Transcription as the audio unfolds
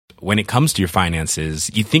when it comes to your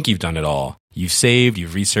finances, you think you've done it all. You've saved,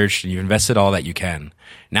 you've researched, and you've invested all that you can.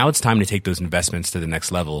 Now it's time to take those investments to the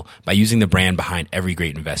next level by using the brand behind every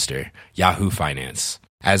great investor, Yahoo Finance.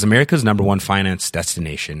 As America's #1 finance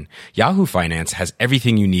destination, Yahoo Finance has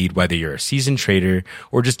everything you need, whether you're a seasoned trader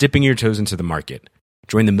or just dipping your toes into the market.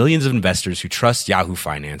 Join the millions of investors who trust Yahoo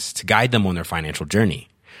Finance to guide them on their financial journey.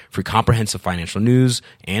 For comprehensive financial news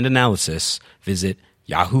and analysis, visit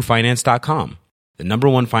yahoofinance.com, the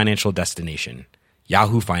 #1 financial destination,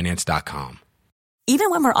 yahoofinance.com.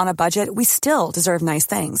 Even when we're on a budget, we still deserve nice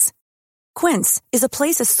things. Quince is a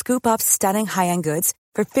place to scoop up stunning high-end goods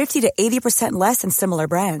for 50 to 80% less than similar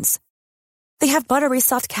brands. They have buttery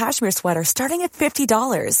soft cashmere sweaters starting at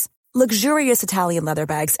 $50, luxurious Italian leather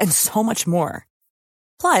bags, and so much more.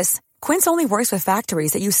 Plus, Quince only works with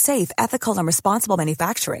factories that use safe, ethical, and responsible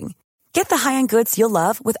manufacturing. Get the high-end goods you'll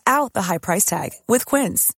love without the high price tag with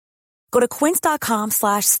Quince. Go to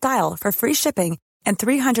quince.com/style for free shipping and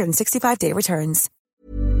 365-day returns.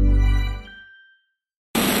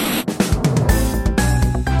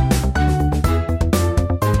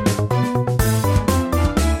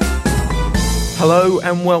 Hello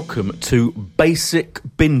and welcome to Basic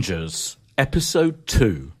Bingers, Episode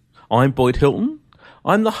 2. I'm Boyd Hilton.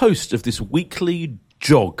 I'm the host of this weekly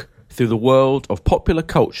jog through the world of popular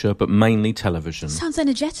culture, but mainly television. Sounds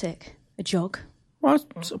energetic. A jog. Well,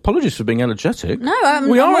 apologies for being energetic. No,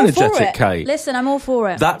 we are all energetic, for it. Kate. Listen, I'm all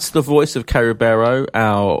for it. That's the voice of Kay Ribeiro,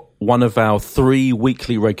 one of our 3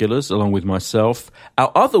 weekly regulars, along with myself.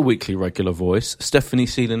 Our other weekly regular voice, Stephanie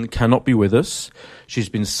Seelan, cannot be with us. She's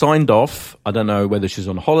been signed off. I don't know whether she's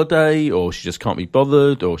on holiday or she just can't be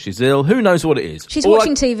bothered or she's ill. Who knows what it is? She's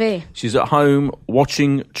watching TV. She's at home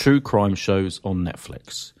watching true crime shows on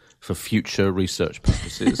Netflix for future research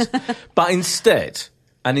purposes. But instead,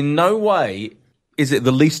 and in no way is it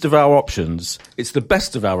the least of our options, it's the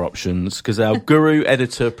best of our options, because our guru,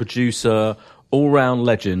 editor, producer, all-round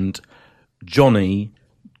legend,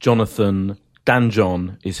 Jonathan Dan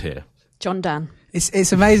John is here. John Dan.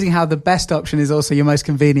 It's amazing how the best option is also your most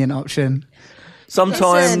convenient option.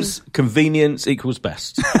 Sometimes convenience equals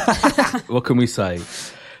best. What can we say?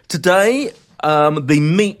 Today, the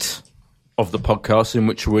meat of the podcast, in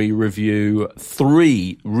which we review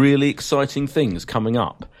 3 really exciting things coming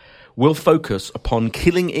up, will focus upon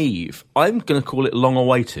Killing Eve. I'm going to call it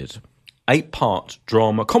long-awaited. 8-part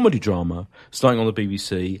comedy drama, starting on the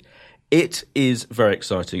BBC. It is very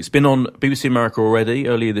exciting. It's been on BBC America already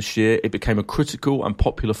earlier this year. It became a critical and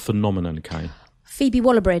popular phenomenon, Kay. Phoebe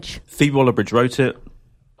Waller-Bridge. Phoebe Waller-Bridge wrote it.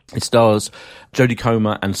 It stars Jodie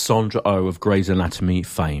Comer and Sandra Oh of Grey's Anatomy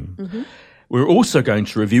fame. Mm-hmm. We're also going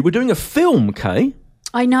to review... We're doing a film, Kay.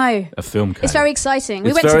 I know. A film, Kay. It's very exciting.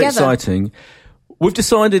 We it's went very together. Exciting. We've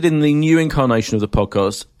decided in the new incarnation of the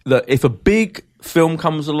podcast that if a big film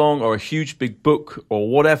comes along or a huge big book or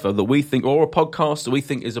whatever that we think, or a podcast that we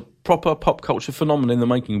think is a proper pop culture phenomenon in the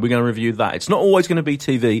making, we're going to review that. It's not always going to be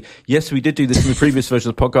TV. Yes, we did do this in the previous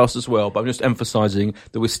version of the podcast as well, but I'm just emphasising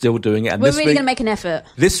that we're still doing it. And we're really going to make an effort.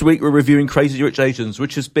 This week we're reviewing Crazy Rich Asians,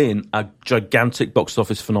 which has been a gigantic box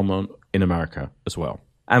office phenomenon in America as well.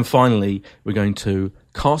 And finally, we're going to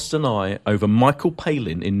cast an eye over Michael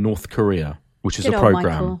Palin in North Korea, which is a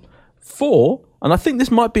programme for, and I think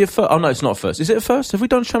this might be a first. Oh, no, it's not a first. Is it a first? Have we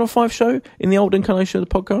done a Channel 5 show in the old incarnation of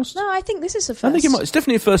the podcast? No, I think this is a first. I think it's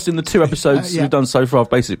definitely a first in the 2 episodes we've done so far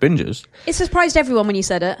of Basic Bingers. It surprised everyone when you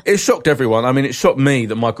said it. It shocked everyone. I mean, it shocked me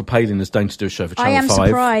that Michael Palin is going to do a show for Channel 5. I am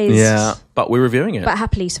surprised. Yeah, but we're reviewing it. But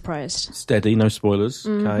happily surprised. Steady, no spoilers,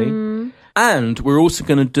 okay? And we're also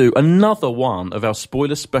going to do another one of our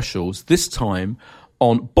spoiler specials, this time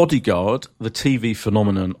on Bodyguard, the TV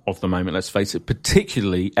phenomenon of the moment, let's face it,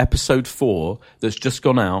 particularly episode 4 that's just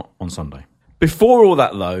gone out on Sunday. Before all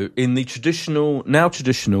that, though, in the now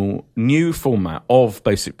traditional new format of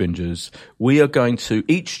Basic Bingers, we are going to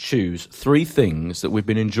each choose 3 things that we've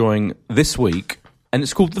been enjoying this week, and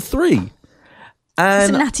it's called The 3. And it's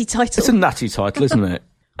a natty title. It's a natty title, isn't it?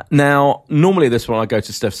 Now, normally this one I go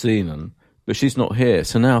to Steph Seelan, but she's not here.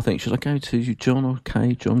 So now I think, should I go to John or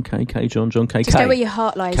Kay? John, Kay, Kay, John, Kay, Just Kay. go where your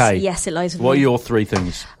heart lies. Kay. Yes, it lies with me. What are your 3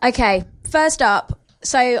 things? Okay, first up,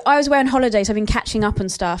 so I was away on holiday, so I've been catching up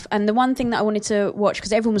and stuff. And the one thing that I wanted to watch,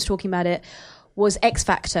 because everyone was talking about it, was X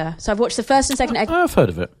Factor. So I've watched the first and second... I've heard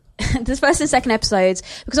of it. The first and second episodes,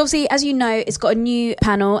 because obviously, as you know, it's got a new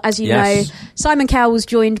panel. As you know, Simon Cowell was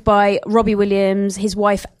joined by Robbie Williams, his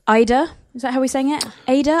wife Ida. Is that how we're saying it?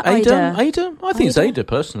 Ada? I think it's Ada,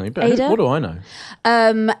 personally. But Ada? What do I know?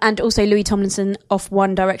 And also Louis Tomlinson of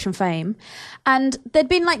One Direction fame. And there'd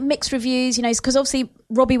been like mixed reviews, you know, because obviously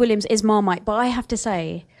Robbie Williams is Marmite. But I have to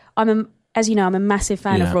say, I'm as you know, I'm a massive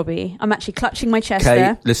fan Yeah. of Robbie. I'm actually clutching my chest Kate,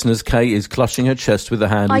 there. listeners, Kate is clutching her chest with a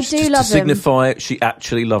hand. I which do just love to him. signify she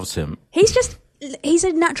actually loves him. He's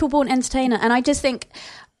a natural born entertainer, and I just think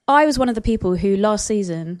I was one of the people who last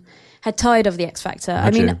season had tired of the X Factor.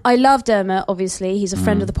 Had you? I love Dermot, obviously. He's a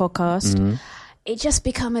friend of the podcast. It just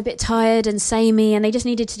become a bit tired and samey, and they just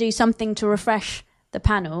needed to do something to refresh the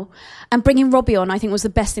panel. And bringing Robbie on, I think, was the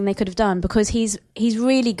best thing they could have done, because he's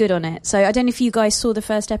really good on it. So I don't know if you guys saw the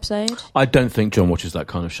first episode. I don't think John watches that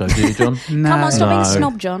kind of show, do you, John? No. Come on, stop being No. a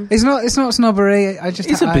snob, John. It's not snobbery.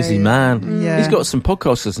 He's a busy man. Yeah. He's got some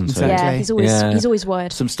podcasts, hasn't he? Exactly. Yeah, he's always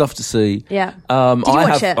wired. Some stuff to see. Yeah. Did you I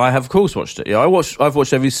watch have, it? I have, of course, watched it. Yeah, I've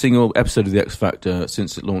watched every single episode of The X Factor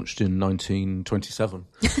since it launched in 1927.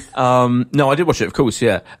 No, I did watch it, of course.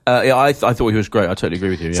 Yeah, I thought he was great. I totally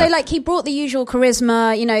agree with you. Yeah. So, like, he brought the usual charisma,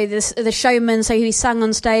 you know, the showman, so he sang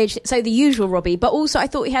on stage, so the usual Robbie. But also, I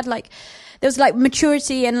thought he had, like, there was, like,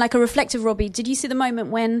 maturity and, like, a reflective Robbie. Did you see the moment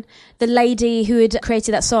when the lady who had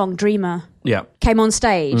created that song, Dreamer, yeah. came on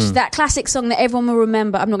stage? That classic song that everyone will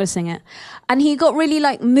remember. I'm not going to sing it. And he got really,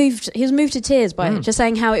 like, moved. He was moved to tears by it, just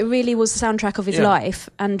saying how it really was the soundtrack of his life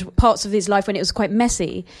and parts of his life when it was quite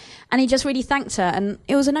messy. And he just really thanked her, and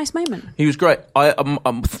it was a nice moment. He was great.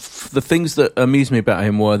 The things that amused me about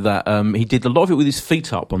him were that he did a lot of it with his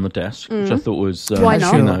feet up on the desk, which I thought was Why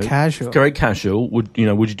not? Casual. very casual. Would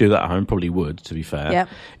you do that at home? Probably would, to be fair. Yep.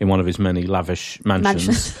 In one of his many lavish mansions.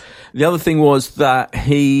 Mansions. The other thing was that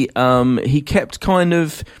he kept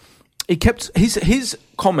his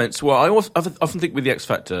comments. Well, I often think with the X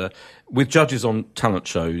Factor, with judges on talent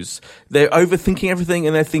shows, they're overthinking everything,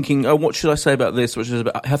 and they're thinking, "Oh, what should I say about this? What should I say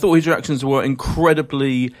about?" I thought his reactions were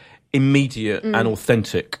incredibly immediate and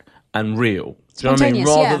authentic and real. Do you know what I mean? Spontaneous,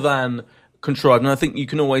 Rather yeah. than contrived. And I think you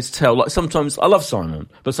can always tell. Like sometimes I love Simon,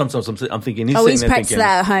 but sometimes I'm thinking he's Oh, sitting he's there practiced thinking,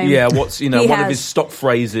 that at home. yeah, what's He one of has. his stock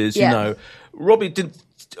phrases. Yeah. You know, Robbie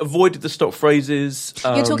avoided the stock phrases.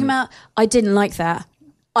 You're talking about, I didn't like that.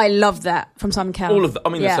 I love that from Simon Cowell. All of them. I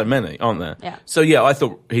mean, Yeah. there's so many, aren't there? Yeah. So, yeah, I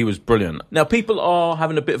thought he was brilliant. Now, people are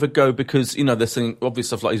having a bit of a go because, they're saying obvious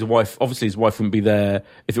stuff like his wife wouldn't be there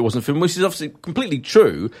if it wasn't for him, which is obviously completely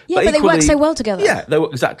true. Yeah, but they work so well together. Yeah, they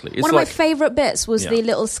work, exactly. It's One of my favourite bits was Yeah. the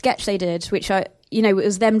little sketch they did, which it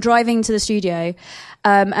was them driving to the studio,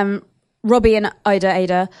 and Robbie and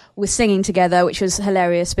Ada were singing together, which was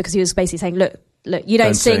hilarious because he was basically saying, look, you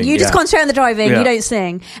don't sing. You just yeah. concentrate on the driving. Yeah. You don't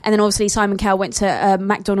sing. And then obviously Simon Cowell went to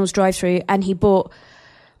McDonald's drive-thru and he bought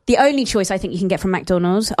the only choice I think you can get from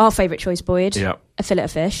McDonald's, our favourite choice, Boyd, Yeah. a fillet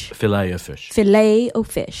of fish. Filet of fish. Filet of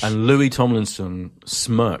fish. And Louis Tomlinson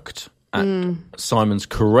smirked at Simon's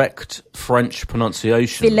correct French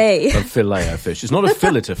pronunciation Filet. of filet of fish. It's not a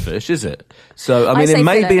fillet of fish, is it? So, I I mean, say it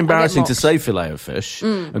may fillet. I be get embarrassing to mocked. say filet of fish.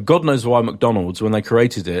 And God knows why McDonald's, when they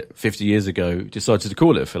created it 50 years ago, decided to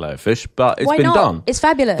call it a filet of fish, but it's Why been not? done. It's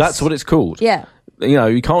fabulous. That's what it's called. Yeah.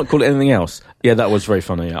 You can't call it anything else. Yeah, that was very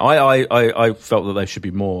funny. Yeah. I felt that there should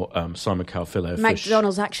be more Simon Cowell filet of fish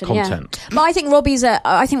McDonald's action, content. yeah. But I think Robbie's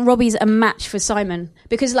a match for Simon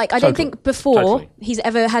because, like, I don't Totally. think before Totally. he's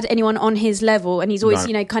ever had anyone on his level, and he's always,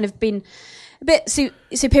 No. kind of been a bit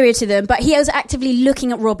superior to them. But he was actively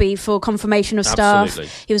looking at Robbie for confirmation of stuff.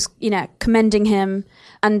 Absolutely. He was, commending him,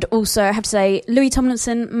 and also I have to say, Louis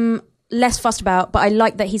Tomlinson, less fussed about, but I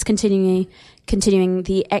like that he's continuing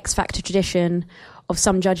the X Factor tradition of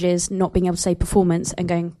some judges not being able to say performance and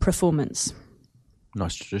going performance.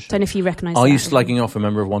 Nice tradition. Don't know if you recognise Are that. you slagging off a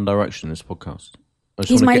member of One Direction in this podcast? I just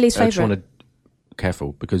He's wanna my least I just favourite. want to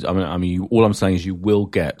careful because all I'm saying is you will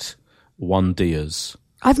get one Diaz.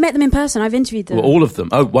 I've met them in person. I've interviewed them. Well, all of them.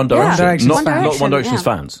 Oh, One Direction. Direction's Not fans. One Direction's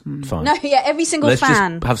Yeah. fans. Fine. No, yeah, every single Let's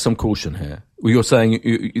fan. just have some caution here. Well, you're saying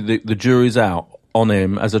the jury's out on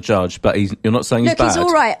him as a judge, but you're not saying Look, he's bad. he's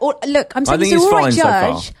all right. Look, I'm saying think he's he's all right fine so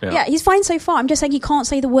far. judge. Yeah. Yeah, he's fine so far. I'm just saying he can't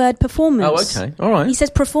say the word performance. Oh, okay. All right. He says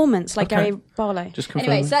performance, like Okay. Gary Barlow. Just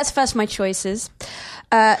confirming. Anyway, so that's first of my choices.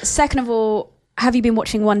 Second of all, have you been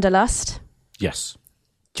watching Wonderlust? Yes.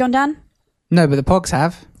 John Dan? No, but the Pogs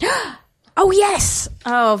have. Oh, yes.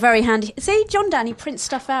 Oh, very handy. See, John Dan, he prints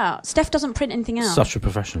stuff out. Steph doesn't print anything out. Such a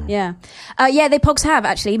professional. Yeah. They Pogs have,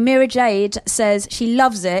 actually. Mira Jade says she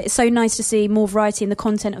loves it. It's so nice to see more variety in the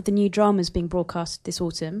content of the new dramas being broadcast this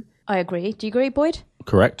autumn. I agree. Do you agree, Boyd?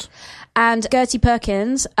 Correct. And Gertie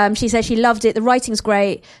Perkins, she says she loved it. The writing's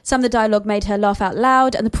great. Some of the dialogue made her laugh out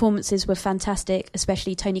loud, and the performances were fantastic,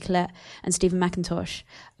 especially Toni Collette and Stephen McIntosh.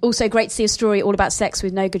 Also, great to see a story all about sex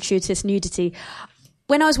with no gratuitous nudity.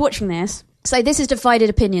 When I was watching this, so this is divided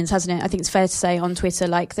opinions, hasn't it? I think it's fair to say on Twitter,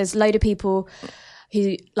 like, there's a load of people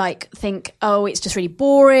who think, oh, it's just really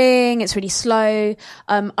boring, it's really slow.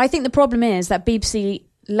 I think the problem is that BBC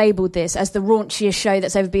labelled this as the raunchiest show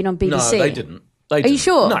that's ever been on BBC. No, they didn't. Are you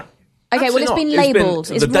sure? No. Okay, well, it's been labelled.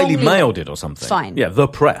 The Daily Mail did or something. Fine. Yeah, the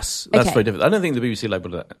press. That's Okay. very different. I don't think the BBC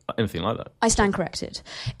labelled it anything like that. I stand corrected.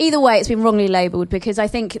 Either way, it's been wrongly labelled because I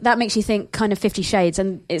think that makes you think kind of 50 Shades,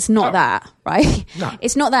 and it's not that, right? No.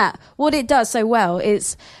 It's not that. What it does so well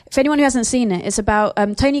is, for anyone who hasn't seen it, it's about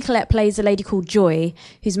Toni Collette plays a lady called Joy,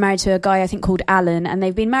 who's married to a guy I think called Alan, and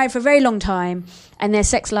they've been married for a very long time, and their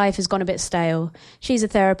sex life has gone a bit stale. She's a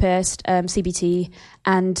therapist, CBT,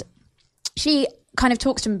 and she kind of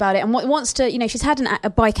talks to him about it and wants to, she's had a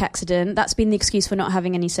bike accident. That's been the excuse for not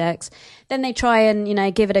having any sex. Then they try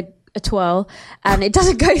and, give it a twirl, and it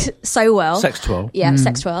doesn't go so well. Sex twirl. Yeah,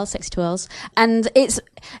 sex twirl, sexy twirls. And it's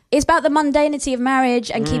about the mundanity of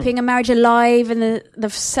marriage and keeping a marriage alive and the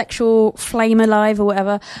sexual flame alive or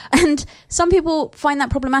whatever. And some people find that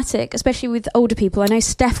problematic, especially with older people. I know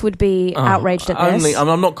Steph would be outraged at this.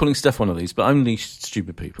 I'm not calling Steph one of these, but only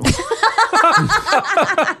stupid people.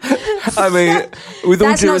 I mean, with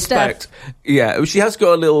all due respect, she has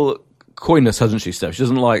got a little coyness, hasn't she, Steph? She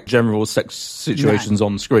doesn't like general sex situations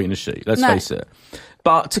on screen, is she? Let's face it.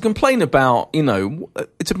 But to complain about, daring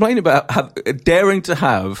to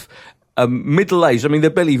have a middle-aged, I mean, they're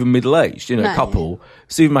barely even middle-aged, couple,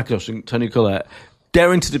 Stephen McIntosh and Toni Collette,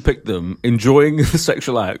 daring to depict them enjoying the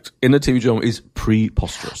sexual act in a TV drama is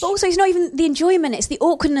preposterous. But also, it's not even the enjoyment; it's the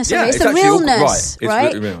awkwardness of it. It's it's the actually realness, awkward, right?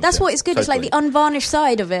 It's really That's what it's good. Totally. It's like the unvarnished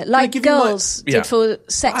side of it, like girls did for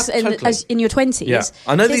sex in your 20s. Yeah.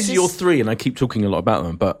 I know these are your three, and I keep talking a lot about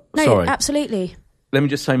them, but sorry. Absolutely. Let me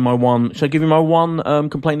just say my one. Should I give you my one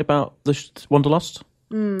complaint about the Wanderlust?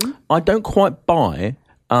 I don't quite buy.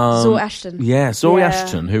 Zoe Ashton. Yeah, Zoe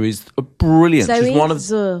Ashton, who is brilliant. Zoe, she's one of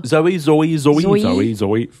Zoe. Zoe.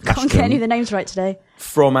 Can't get any of the names right today.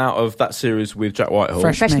 From out of that series with Jack Whitehall.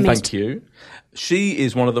 Fresh Meat. Thank you. She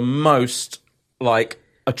is one of the most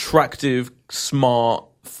attractive, smart,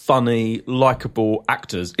 funny, likable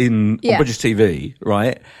actors on British TV,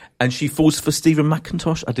 right? And she falls for Stephen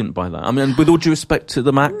McIntosh. I didn't buy that. I mean, with all due respect to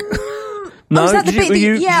the Mac. No, is that the bit?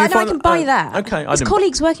 I can buy that. Okay, his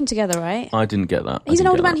colleagues working together, right? I didn't get that. He's an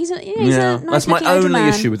older man. He's a nice that's my older only man.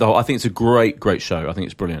 issue with the whole. I think it's a great show. I think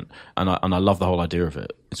it's brilliant, and I love the whole idea of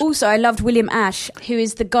it. Also, I loved William Ash, who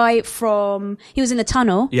is the guy from. He was in The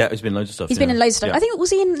Tunnel. Yeah, he's been in loads of stuff. He's been in loads of stuff. Yeah. I think was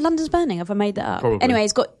he in London's Burning? Have I made that up? Probably. Anyway,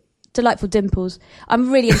 he's got delightful dimples.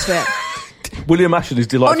 I'm really into it. William Ash and his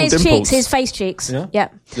delightful on his dimples. cheeks, his face cheeks. Yeah.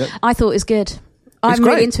 Yep. I thought it was good. I'm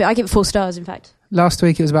great. really into it. I give it 4 stars, in fact. Last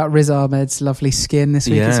week it was about Riz Ahmed's lovely skin. This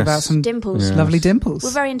week it's about some dimples. Lovely dimples. We're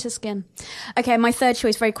very into skin. Okay, my third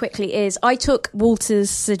choice very quickly is I took Walter's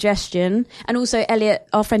suggestion and also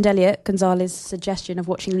our friend Elliot Gonzalez's suggestion of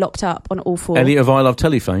watching Locked Up on All 4. Elliot of I Love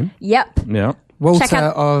Telly fame. Yep. Yeah. Walter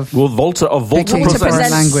of Volta Picking Walter Foreign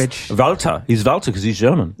presents- Language. Walter. He's Walter because he's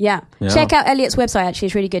German. Yeah. Check out Elliot's website, actually.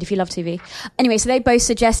 It's really good if you love TV. Anyway, so they both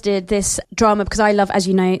suggested this drama because I love, as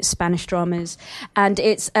you know, Spanish dramas. And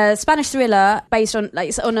it's a Spanish thriller based on,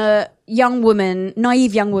 it's on a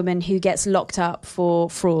naive young woman who gets locked up for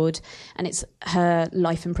fraud. And it's her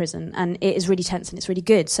life in prison. And it is really tense and it's really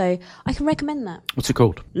good. So I can recommend that. What's it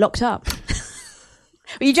called? Locked Up.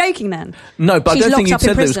 Were you joking then? No, but She's I don't think locked you up in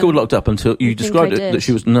said that it was prison. called Locked Up until you described I it did. that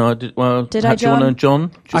she was. No, I did. Well, Did I, do you want to,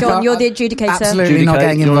 John? John, you're the adjudicator. Absolutely not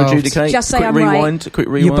getting Do you want to involved. adjudicate? Just say quick I'm rewind, right. Quick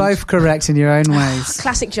rewind. You're both correct in your own ways.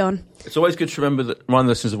 Classic John. It's always good to remember that. Remind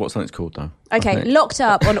the listeners of what something's called, though. Okay, Locked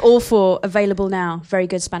Up on All 4, available now. Very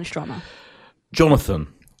good Spanish drama. Jonathan,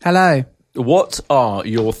 Hello. what are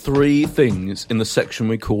your 3 things in the section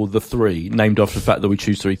we call the 3, named after the fact that we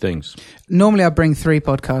choose 3 things? Normally I bring 3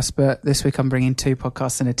 podcasts, but this week I'm bringing 2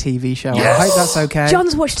 podcasts and a TV show. Yes! I hope that's okay.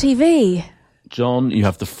 John's watched TV. John, you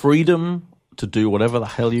have the freedom to do whatever the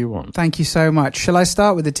hell you want. Thank you so much. Shall I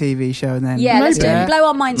start with the TV show and then? Yeah, let's do Maybe. it. Blow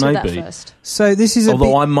our minds with Maybe. that first. So this is a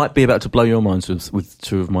Although bit, I might be about to blow your minds with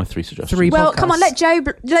 2 of my 3 suggestions. 3 Well, podcasts. come on,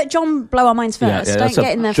 let John blow our minds first. Don't let's have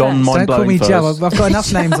get in there John first. mind Don't call me blowing Joe. first. I've got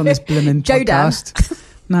enough names on this blooming Joe Dan. podcast.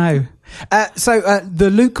 No. So the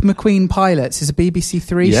Luke McQueen Pilots is a BBC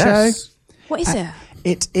 3 Yes. show. What is it?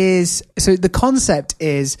 It is, so the concept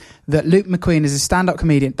is that Luke McQueen is a stand-up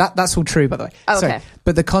comedian. That's all true, by the way. Oh, So, okay.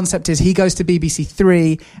 but the concept is he goes to BBC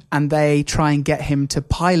 3 and they try and get him to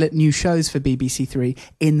pilot new shows for BBC 3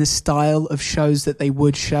 in the style of shows that they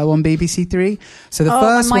would show on BBC 3. So the Oh,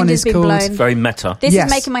 first my mind one has is been called... blown. Very meta. This Yes.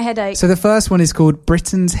 is making my head ache. So the first one is called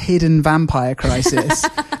Britain's Hidden Vampire Crisis.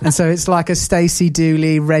 And so it's like a Stacey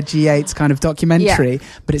Dooley, Reggie Yates kind of documentary,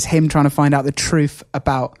 but it's him trying to find out the truth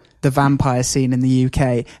about the vampire scene in the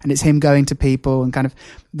UK. And it's him going to people and kind of...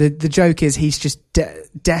 The joke is he's just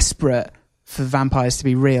desperate for vampires to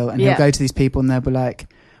be real. And he'll go to these people and they'll be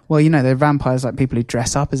like, well, they're vampires like people who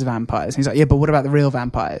dress up as vampires. And he's like, yeah, but what about the real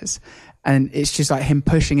vampires? And it's just like him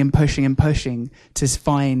pushing and pushing and pushing to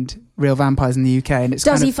find real vampires in the UK. And it's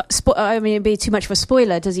does he? It'd be too much of a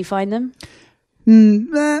spoiler. Does he find them?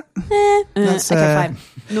 Okay, fine.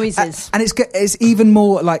 Noises, and it's even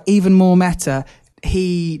more meta.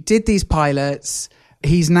 He did these pilots.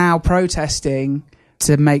 He's now protesting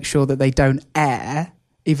to make sure that they don't air,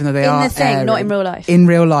 even though they are in the thing, airing. not in real life. In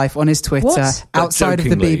real life, on his Twitter, What? outside of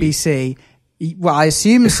the Jokingly. BBC. Well, I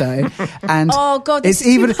assume so. And Oh God, it's this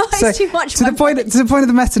is even too much, so, too much. to the point of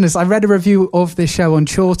the metaness. I read a review of this show on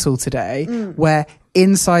Chortle today, where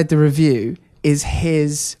inside the review is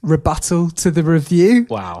his rebuttal to the review.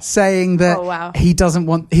 Wow. Saying that Oh, wow.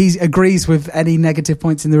 he agrees with any negative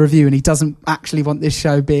points in the review, and he doesn't actually want this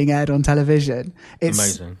show being aired on television. It's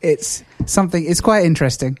amazing. It's quite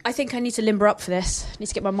interesting. I think I need to limber up for this. I need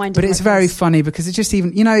to get my mind. But in it's my very place. funny because it's just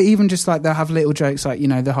even just like they'll have little jokes like,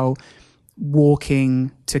 the whole walking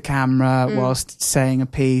to camera whilst saying a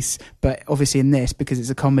piece. But obviously in this, because it's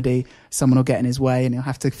a comedy, someone will get in his way and he'll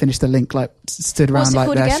have to finish the link like stood around What's it like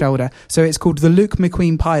called their again? shoulder. So it's called The Luke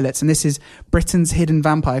McQueen Pilots, and this is Britain's hidden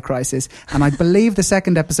vampire crisis. And I believe the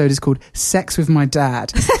second episode is called Sex with My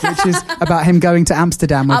Dad, which is about him going to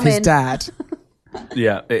Amsterdam with I'm his in. dad.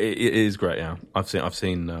 Yeah, it is great. Yeah, I've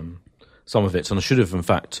seen some of it, and I should have, in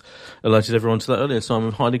fact, alerted everyone to that earlier. So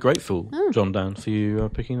I'm highly grateful, John Dan, for you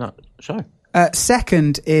picking that show.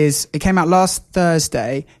 Second is, it came out last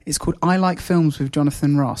Thursday. It's called I Like Films with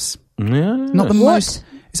Jonathan Ross. Yeah, Not the What? most.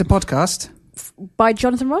 It's a podcast. By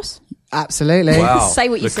Jonathan Ross. Absolutely. Wow. Say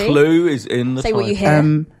what you the see. clue is in the Say what you title.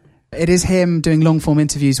 hear. It is him doing long form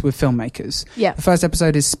interviews with filmmakers. Yeah. The first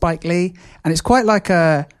episode is Spike Lee, and it's quite like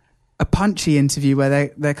a punchy interview where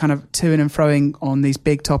they're kind of toing and froing on these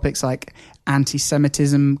big topics like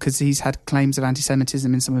anti-Semitism, because he's had claims of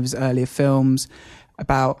anti-Semitism in some of his earlier films,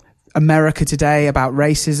 about America today, about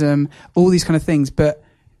racism, all these kind of things, but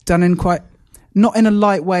done in quite, not in a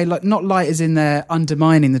light way, like not light as in they're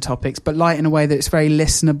undermining the topics, but light in a way that it's very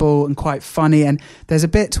listenable and quite funny. And there's a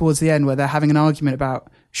bit towards the end where they're having an argument about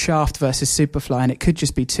Shaft versus Superfly, and it could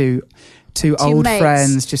just be two old mates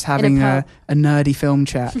friends just having in a a nerdy film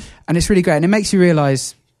chat. And it's really great, and it makes you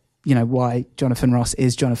realise, why Jonathan Ross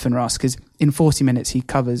is Jonathan Ross, because in 40 minutes he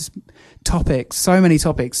covers so many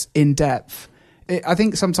topics in depth. I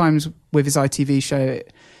think sometimes with his ITV show,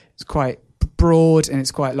 it's quite broad and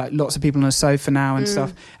it's quite like lots of people on a sofa now and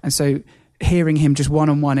stuff. And so hearing him just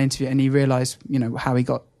one-on-one interview, and you realise, how he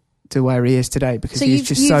got to where he is today, because So he's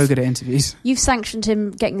just so good at interviews. You've sanctioned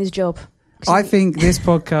him getting his job. I think this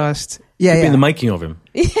podcast, Could be in yeah. the making of him.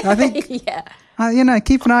 I think, Yeah.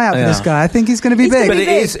 keep an eye out for this Yeah. guy. I think he's going to be big. But it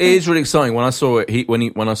is really exciting when I saw it.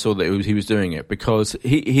 When I saw that he was doing it, because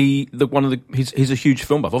he's a huge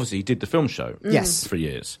film buff. Obviously, he did the film show Yes. for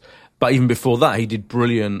years, but even before that, he did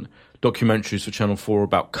brilliant documentaries for Channel 4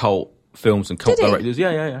 about cult films and cult Did he? directors.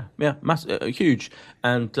 Yeah, huge,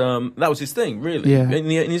 and that was his thing, really. Yeah.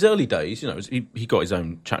 In his early days, he got his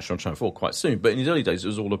own chat show on Channel 4 quite soon, but in his early days, it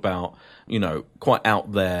was all about quite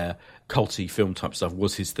out there culty film type stuff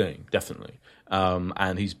was his thing, definitely.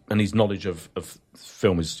 And his knowledge of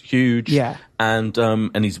film is huge. Yeah. And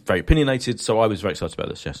he's very opinionated. So I was very excited about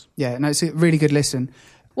this. Yes. Yeah, no, it's a really good listen.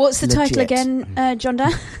 What's the title Legit. again, John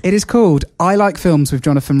Dan? It is called I Like Films with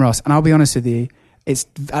Jonathan Ross, and I'll be honest with you, it's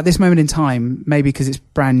at this moment in time, maybe because it's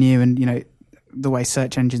brand new and the way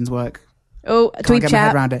search engines work, Oh, can't tweet get my head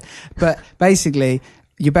chat. around it. But basically,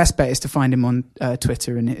 your best bet is to find him on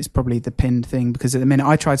Twitter, and it's probably the pinned thing, because at the minute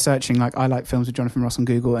I tried searching like I Like Films with Jonathan Ross on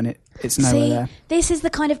Google, and it's nowhere See, there. this is the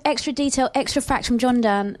kind of extra detail, extra facts from John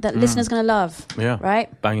Dan that listeners going to love. Yeah.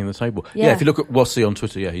 Right? Banging the table. Yeah. Yeah. If you look at Wassy on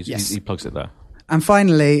Twitter, Yes. he plugs it there. And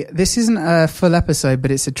finally, this isn't a full episode,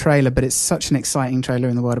 but it's a trailer, but it's such an exciting trailer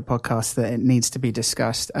in the world of podcasts that it needs to be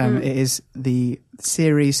discussed. It is the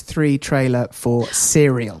Series 3 trailer for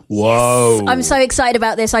Serial. Whoa. I'm so excited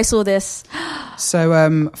about this. I saw this.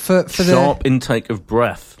 So for Sharp intake of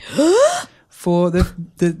breath. For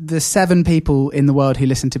the 7 people in the world who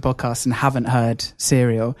listen to podcasts and haven't heard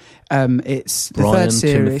Serial, it's the Brian, third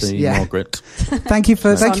series. Timothy, Margaret. Thank you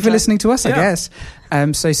for Sandra. listening to us, I Yeah. guess.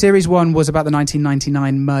 So series 1 was about the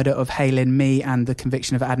 1999 murder of Haylin Mee and the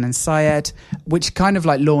conviction of Adnan Syed, which kind of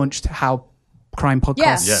like launched how crime podcasts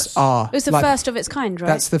Yeah. Yes. are. It was the Like, first of its kind, right?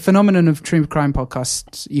 That's the phenomenon of true crime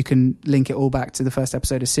podcasts. You can link it all back to the first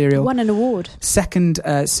episode of Serial. Won an award. Second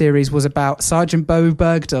series was about Sergeant Bo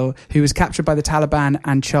Bergdahl, who was captured by the Taliban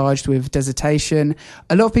and charged with desertion.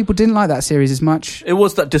 A lot of people didn't like that series as much. It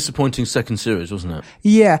was that disappointing second series, wasn't it?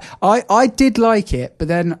 Yeah, I did like it, but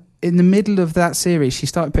then in the middle of that series, she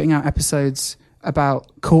started putting out episodes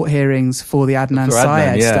about court hearings for the Adnan For Adnan,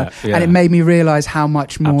 Syed yeah, stuff, yeah. and it made me realise how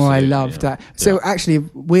much more I Absolutely, loved yeah. that. So actually,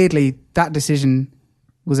 weirdly, that decision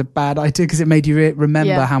was a bad idea because it made you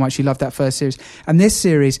remember how much you loved that first series. And this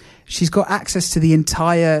series, she's got access to the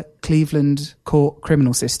entire Cleveland court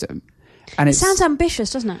criminal system. And It sounds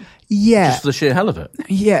ambitious, doesn't it? Yeah. Just for the sheer hell of it.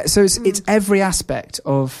 Yeah, so it's every aspect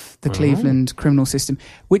of the Cleveland criminal system,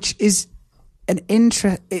 which is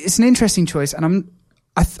it's an interesting choice, and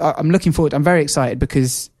I'm looking forward. I'm very excited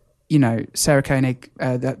because Sarah Koenig,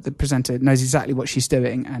 the presenter, knows exactly what she's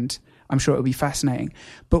doing, and I'm sure it'll be fascinating.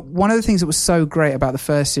 But one of the things that was so great about the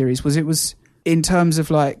first series was it was, in terms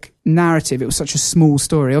of like narrative, it was such a small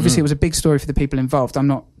story. Obviously, it was a big story for the people involved. I'm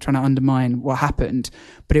not trying to undermine what happened,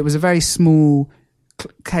 but it was a very small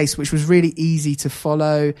case which was really easy to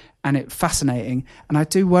follow and fascinating. And I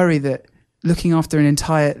do worry that looking after an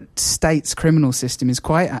entire state's criminal system is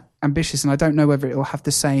quite ambitious, and I don't know whether it will have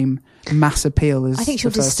the same mass appeal as I think she'll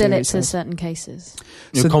the first distill it series to has. certain cases.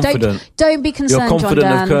 You're So confident. Don't be concerned, You're confident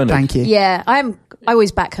John of Dan. Koenig. Thank you. Yeah, I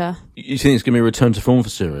always back her. You think it's going to be a return to form for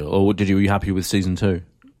Serial, or were you happy with season 2?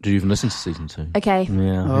 Did you even listen to season 2? Okay.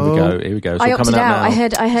 Yeah, Oh. here we go. It's I all coming opted out out. now. I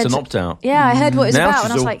heard. It's an opt-out. Yeah, I heard what it was Now about, she's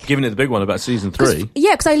and I was all like, giving it the big one about season 3.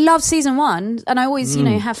 yeah, because I loved season 1, and I always,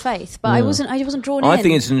 have faith, but I wasn't drawn in. I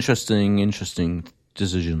think it's an interesting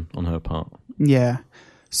decision on her part. Yeah.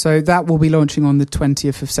 So that will be launching on the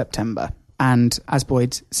 20th of September. And as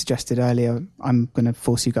Boyd suggested earlier, I'm going to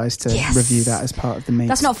force you guys to review that as part of the meet.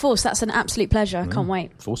 That's not forced. That's an absolute pleasure. Can't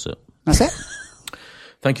wait. Force it. That's it.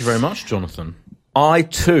 Thank you very much, Jonathan. I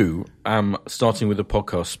too am starting with a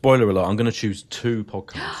podcast. Spoiler alert, I'm going to choose 2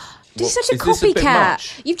 podcasts. You're What- such a is this bit copycat.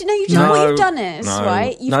 much? What you've done is No,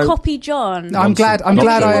 right. You've no. copied John. No, I'm glad. I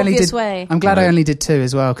only obvious did. way. I'm glad I No. only did 2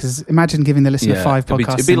 as well. Because imagine giving the listener 5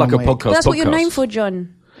 podcasts. It'd be in like a one week. podcast. But that's what you're known podcast. for,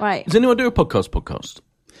 John. Right. Does anyone do a podcast?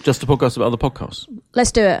 Just a podcast about other podcasts?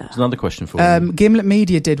 Let's do it. There's another question for you. Gimlet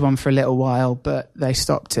Media did one for a little while, but they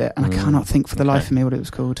stopped it, and I cannot think for the life of me what it was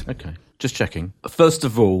called. Okay, just checking. First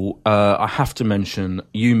of all, I have to mention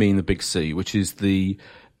You Mean the Big C, which is the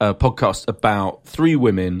podcast about 3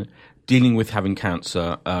 women dealing with having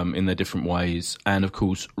cancer in their different ways. And of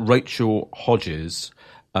course, Rachel Hodges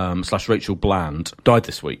 / Rachel Bland died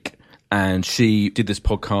this week. And she did this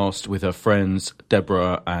podcast with her friends,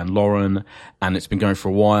 Deborah and Lauren, and it's been going for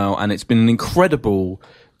a while. And it's been an incredible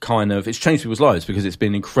it's changed people's lives because it's been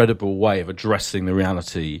an incredible way of addressing the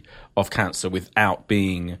reality of cancer without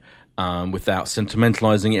being, without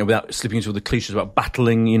sentimentalizing it, without slipping into all the cliches about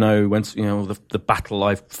battling, the battle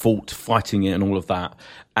I've fought, fighting it and all of that.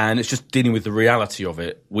 And it's just dealing with the reality of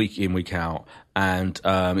it week in, week out. And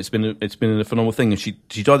it's been a phenomenal thing. And she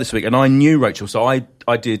died this week, and I knew Rachel, so I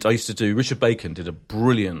used to do. Richard Bacon did a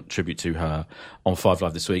brilliant tribute to her on 5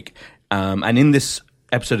 Live this week, and in this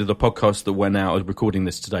episode of the podcast that went out, I was recording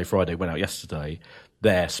this today, Friday, went out yesterday.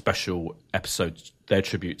 Their special episode, their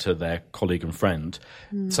tribute to their colleague and friend.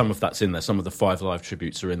 Some of that's in there. Some of the 5 Live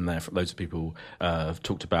tributes are in there. Loads of people have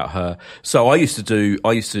talked about her. So I used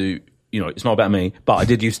to. It's not about me, but I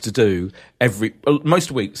did used to do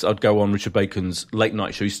most weeks I'd go on Richard Bacon's late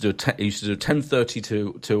night show. He used to do a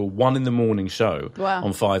 10:30 to 1 in the morning show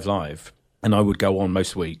on 5 Live. And I would go on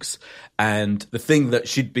most weeks. And the thing that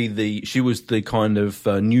she was the kind of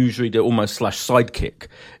newsreader, almost / sidekick,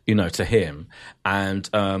 to him. And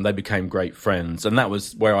they became great friends. And that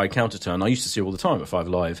was where I encountered her. And I used to see her all the time at 5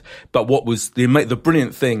 Live. But what was the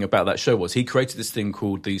brilliant thing about that show was he created this thing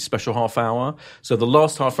called the special half hour. So the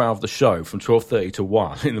last half hour of the show from 12:30 to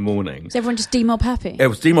 1 in the morning. Is everyone just D-Mob happy? It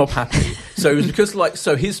was D-Mob happy. So it was because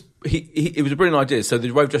it was a brilliant idea. So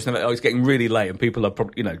the way of dressing that, it's getting really late and people are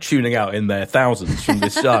probably, tuning out in their thousands from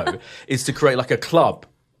this show, is to create like a club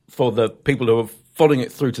for the people who are following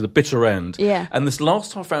it through to the bitter end. Yeah. And this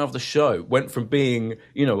last half hour of the show went from being,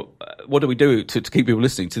 what do we do to keep people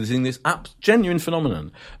listening, to this genuine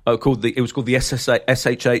phenomenon called the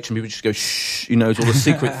SHH, and people just go, shh, it's all a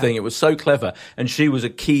secret thing. It was so clever. And she was a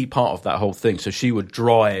key part of that whole thing. So she would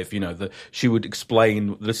drive, she would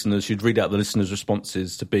explain listeners, she'd read out the listeners'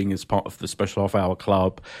 responses to being as part of the special half hour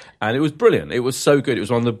club. And it was brilliant. It was so good. It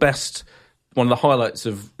was one of the highlights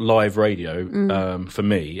of live radio for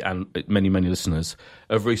me and many, many listeners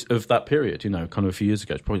of that period, kind of a few years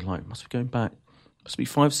ago. It's probably must be going back must be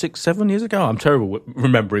 5, 6, 7 years ago. I'm terrible at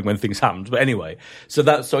remembering when things happened, but anyway. So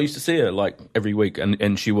I used to see her like every week,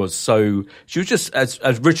 and she was just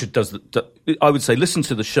as Richard does. I would say listen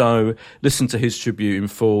to the show, listen to his tribute in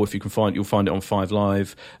full. If you can you'll find it on 5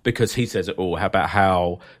 Live, because he says it all about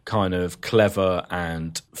how kind of clever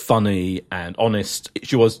and funny and honest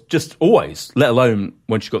she was just always, let alone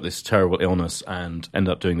when she got this terrible illness and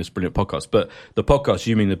ended up doing this brilliant podcast. But the podcast,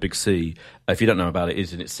 You Mean the Big C, if you don't know about it,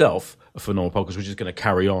 is in itself a phenomenal podcast, which is going to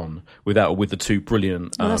carry on with the 2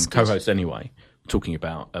 brilliant co-hosts anyway, talking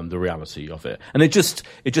about the reality of it. And it just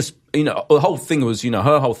the whole thing was,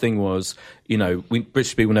 her whole thing was,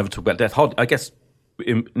 British people never talk about death. I guess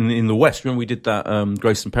in the West, remember we did that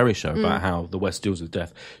Grace and Perry show about how the West deals with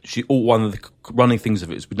death. One of the running things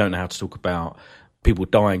of it is we don't know how to talk about people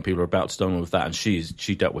dying, people are about to die, all of that, and she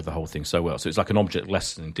dealt with the whole thing so well. So it's like an object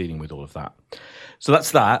lesson in dealing with all of that. So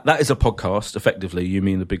that's that. That is a podcast, effectively, You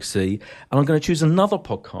Mean the Big C. And I'm going to choose another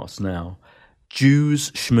podcast now,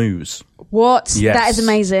 Jews Schmooze. What? Yes. That is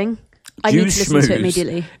amazing. I need to listen to it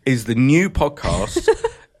immediately. Is the new podcast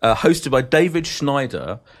hosted by David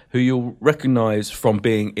Schneider, who you'll recognise from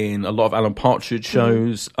being in a lot of Alan Partridge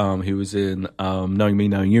shows. He was in Knowing Me,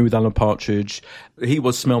 Knowing You with Alan Partridge. He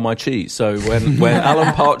was Smell My Cheese. So when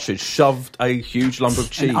Alan Partridge shoved a huge lump of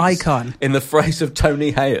cheese, an icon, in the phrase of Tony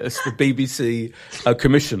Hayes, the BBC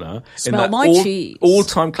commissioner, Smell in that cheese.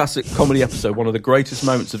 all-time classic comedy episode, one of the greatest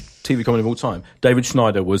moments of TV comedy of all time, David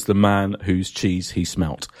Schneider was the man whose cheese he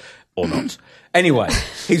smelt. Or not. Anyway,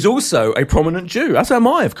 he's also a prominent Jew, as am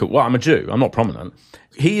I, of course. Well, I'm a Jew. I'm not prominent.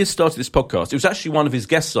 He has started this podcast. It was actually one of his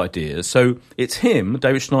guests' ideas. So it's him,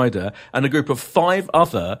 David Schneider, and a group of 5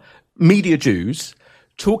 other media Jews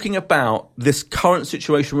talking about this current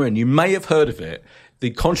situation we're in. You may have heard of it.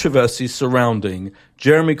 The controversies surrounding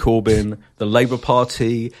Jeremy Corbyn, the Labour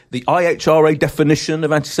Party, the IHRA definition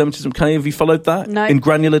of anti-Semitism. Have you followed that in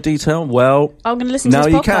granular detail? Well, I'm going to listen to this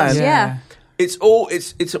podcast. Now you can. Yeah. It's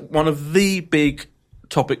one of the big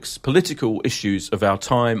topics, political issues of our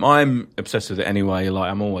time. I'm obsessed with it anyway.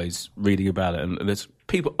 Like, I'm always reading about it, and there's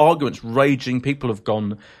arguments raging. People have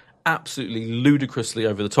gone absolutely ludicrously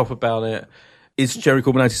over the top about it. Is Jeremy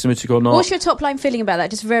Corbyn anti-Semitic or not? What's your top line feeling about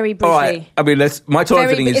that? Just very briefly. All right. I mean, my top line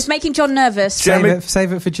feeling is... It's making John nervous. Save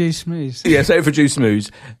it for Jews Schmooze. Yeah, save it for Jews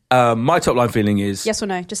Schmooze. My top line feeling is... Yes or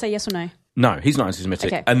no? Just say yes or no. No, he's not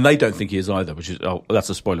anti-Semitic, okay. And they don't think he is either. Which is that's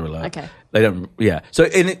a spoiler alert. Okay, they don't. Yeah, so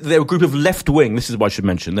they're a group of left-wing. This is what I should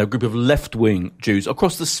mention. They're a group of left-wing Jews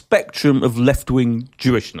across the spectrum of left-wing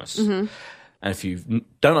Jewishness. Mm-hmm. And if you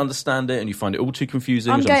don't understand it and you find it all too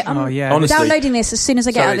confusing, I'm honestly, downloading this as soon as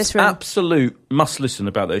I get out of this room. Absolute must listen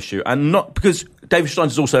about the issue, and not because David Schneider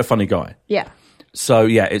is also a funny guy. Yeah. So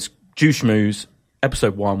yeah, it's Jew Schmooze.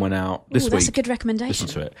 Episode 1 went out this week. That's a good recommendation.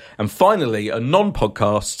 Listen to it. And finally, a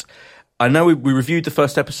non-podcast. I know we reviewed the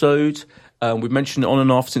first episode. We've mentioned it on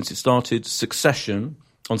and off since it started. Succession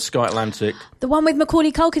on Sky Atlantic. The one with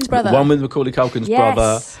Macaulay Culkin's brother. The one with Macaulay Culkin's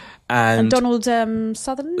brother. And Donald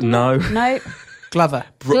Sutherland? No. No. Glover.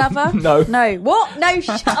 No. No. What? No,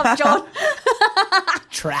 shut up, John.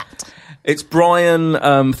 Trapped. It's Brian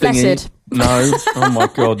thingy. Blessed. No. Oh my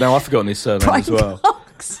God. Now I've forgotten his surname Brian as well.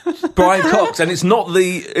 Cox. Brian Cox. And it's not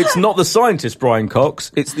the scientist Brian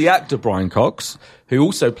Cox. It's the actor Brian Cox, who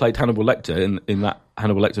also played Hannibal Lecter in that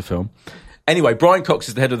Hannibal Lecter film. Anyway, Brian Cox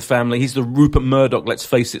is the head of the family. He's the Rupert Murdoch, let's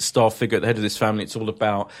face it, star figure at the head of this family. It's all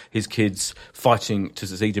about his kids fighting to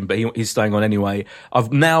succeed him, but he's staying on anyway.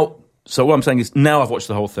 So what I'm saying is, now I've watched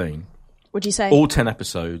the whole thing. What'd you say? All 10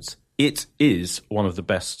 episodes. It is one of the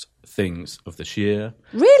best things of this year.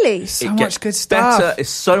 Really? So much good stuff. Better. It's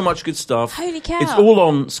so much good stuff. Holy cow. It's all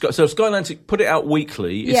on Sky. So Sky Atlantic put it out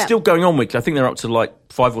weekly. It's Yeah. still going on weekly. I think they're up to like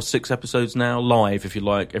 5 or 6 episodes now, live, if you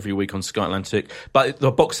like, every week on Sky Atlantic. But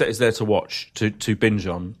the box set is there to watch, to binge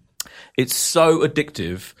on. It's so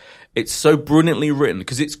addictive. It's so brilliantly written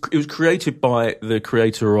because it was created by the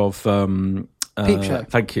creator of Peep Show.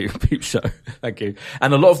 Thank you, Peep Show. Thank you.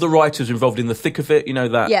 And a lot of the writers are involved in the thick of it. You know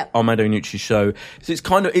that Armando Iannucci show. So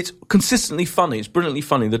it's consistently funny. It's brilliantly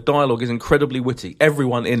funny. The dialogue is incredibly witty.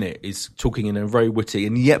 Everyone in it is talking in a very witty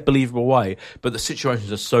and yet believable way. But the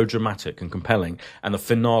situations are so dramatic and compelling, and the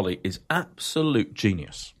finale is absolute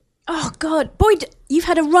genius. Oh God, Boyd, you've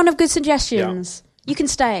had a run of good suggestions. Yeah. You can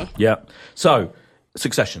stay. Yeah. So,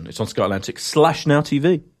 Succession. It's on Sky Atlantic / Now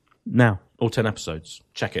TV. Now, all 10 episodes.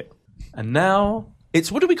 Check it. And now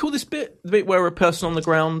it's, what do we call this bit? The bit where a person on the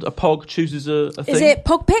ground, a pog, chooses a thing? Is it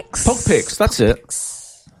Pog Picks? Pog Picks, that's it.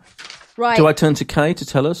 Right. Do I turn to Kay to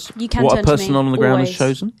tell us what a person on the ground has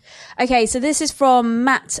chosen? Okay, so this is from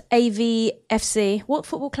Matt AVFC. What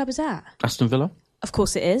football club is that? Aston Villa. Of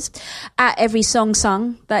course it is. At Every Song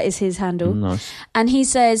Sung, that is his handle. Nice. And he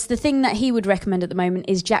says the thing that he would recommend at the moment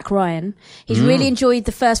is Jack Ryan. He's really enjoyed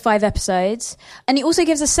the first 5 episodes. And he also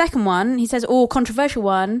gives a second one. He says, controversial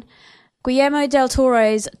one. Guillermo del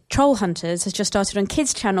Toro's Troll Hunters has just started on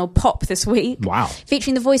Kids Channel Pop this week. Wow.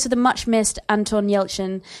 Featuring the voice of the much-missed Anton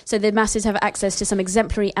Yelchin, so the masses have access to some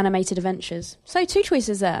exemplary animated adventures. So 2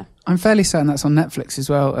 choices there. I'm fairly certain that's on Netflix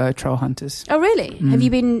as well, Troll Hunters. Oh, really? Have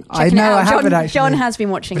you been I checking know, it out? I haven't actually. John has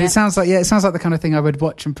been watching But it. it sounds like the kind of thing I would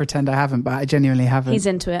watch and pretend I haven't, but I genuinely haven't. He's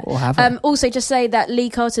into it. Or haven't. Also, just say that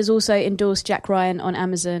Lee Carter's also endorsed Jack Ryan on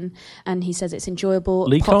Amazon, and he says it's enjoyable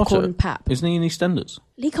Lee popcorn Carter, pap. isn't he in EastEnders?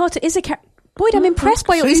 Lee Carter is a Boyd, I'm impressed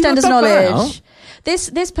by your See, EastEnders not that knowledge.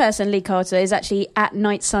 This person, Lee Carter, is actually at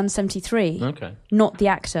Night Sun 73. Okay. Not the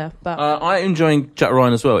actor, but I'm enjoying Jack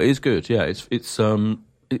Ryan as well. It is good. Yeah, it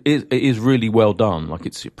is really well done. Like,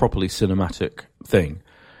 it's a properly cinematic thing.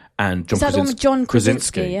 And John Is that the one with John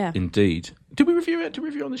Krasinski? Yeah. Indeed. Did we review it? Did we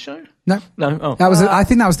review it on the show? No. No. Oh. That was. I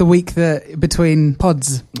think that was the week between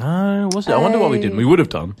pods. Oh, was it? I wonder why we didn't. We would have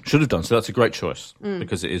done. Should have done. So that's a great choice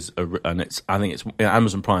because it is. I think it's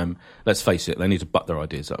Amazon Prime. Let's face it. They need to butt their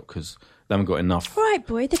ideas up because they haven't got enough. right,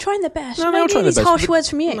 Boyd, they're trying their best. No, they're trying their best. Harsh words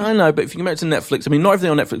from you. I know, but if you compare it to Netflix, I mean, not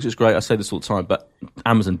everything on Netflix is great. I say this all the time, but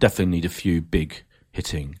Amazon definitely need a few big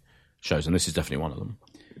hitting shows, and this is definitely one of them.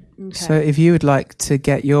 Okay. So if you would like to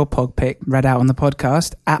get your pog pick read out on the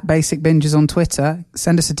podcast, at Basic Binges on Twitter,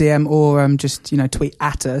 send us a DM or just tweet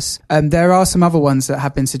at us. There are some other ones that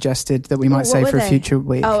have been suggested that we might say for a future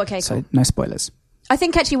week. Oh, okay, So cool. no spoilers. I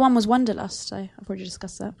think actually one was Wonderlust, so I've already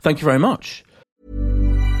discussed that. Thank you very much.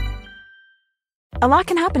 A lot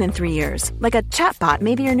can happen in 3 years, like a chatbot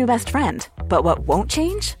may be your new best friend. But what won't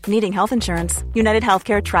change? Needing health insurance. United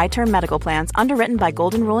Healthcare Tri-Term Medical Plans, underwritten by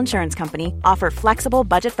Golden Rule Insurance Company, offer flexible,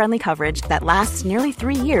 budget-friendly coverage that lasts nearly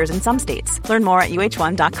 3 years in some states. Learn more at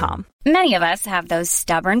UH1.com. Many of us have those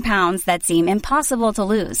stubborn pounds that seem impossible to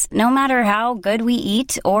lose, no matter how good we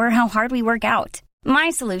eat or how hard we work out. My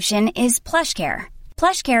solution is PlushCare.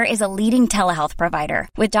 PlushCare is a leading telehealth provider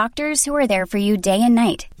with doctors who are there for you day and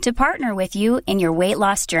night to partner with you in your weight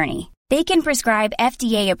loss journey. They can prescribe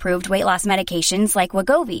FDA-approved weight loss medications like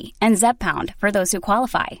Wegovy and Zepbound for those who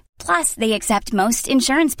qualify. Plus, they accept most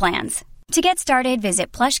insurance plans. To get started,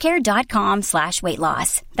 visit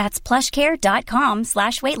plushcare.com/weightloss. That's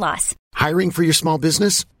plushcare.com/weightloss. Hiring for your small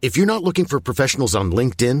business? If you're not looking for professionals on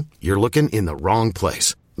LinkedIn, you're looking in the wrong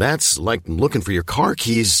place. That's like looking for your car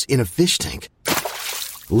keys in a fish tank.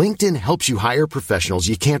 LinkedIn helps you hire professionals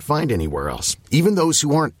you can't find anywhere else, even those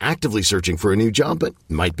who aren't actively searching for a new job but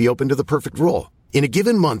might be open to the perfect role. In a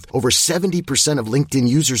given month, over 70% of LinkedIn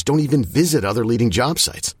users don't even visit other leading job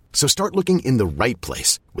sites. So start looking in the right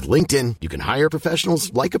place. With LinkedIn, you can hire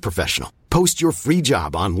professionals like a professional. Post your free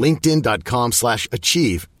job on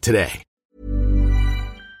linkedin.com/achieve today.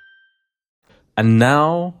 And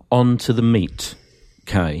now on to the meat,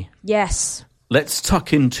 Kay. Yes. Let's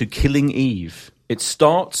tuck into Killing Eve. It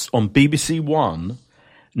starts on BBC One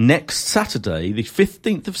next Saturday, the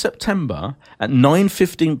 15th of September at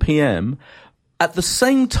 9:15 p.m. At the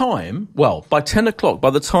same time, well, by 10 o'clock, by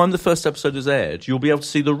the time the first episode is aired, you'll be able to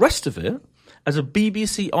see the rest of it as a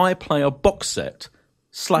BBC iPlayer box set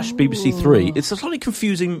 / BBC Three. It's a slightly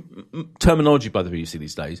confusing terminology by the BBC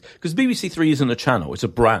these days because BBC Three isn't a channel, it's a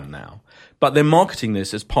brand now. But they're marketing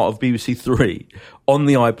this as part of BBC Three on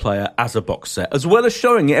the iPlayer as a box set, as well as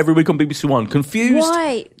showing it every week on BBC One. Confused?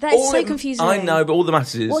 Why? That is so confusing. I know, but all that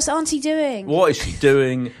matters is... What's Auntie doing? What is she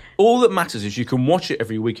doing? All that matters is you can watch it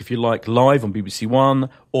every week if you like, live on BBC One,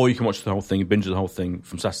 or you can watch the whole thing, binge the whole thing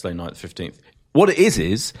from Saturday night the 15th. What it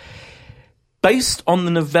is based on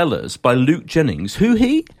the novellas by Luke Jennings.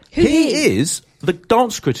 He is the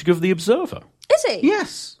dance critic of The Observer. Is he?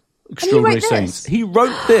 Yes. Extraordinary wrote Scenes. this? He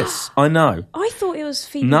wrote this. I know. I thought it was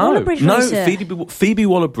Phoebe No, Waller-Bridge wrote it. Phoebe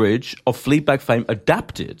Waller-Bridge of Fleabag fame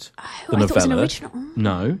adapted the novella. I thought it was an original.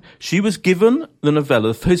 No, she was given the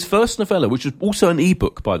novella, his first novella, which was also an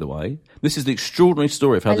ebook, by the way. This is the extraordinary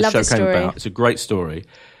story of how the show came about. It's a great story.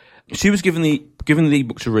 She was given the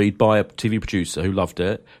ebook to read by a TV producer who loved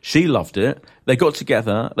it. She loved it. They got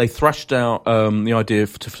together. They thrashed out the idea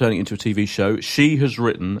for turning it into a TV show. She has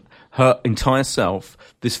written her entire self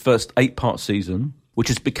this first 8-part season, which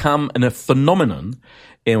has become a phenomenon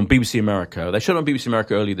on BBC America. They showed it on BBC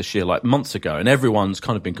America earlier this year, like months ago, and everyone's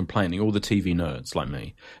kind of been complaining. All the TV nerds like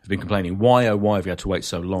me have been complaining. Why have we had to wait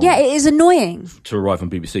so long? Yeah, it is annoying To arrive on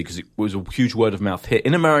BBC because it was a huge word of mouth hit.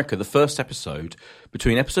 In America, the first episode,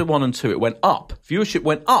 between episode 1 and 2, it went up. Viewership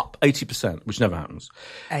went up 80%, which never happens.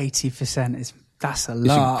 80% that's a It's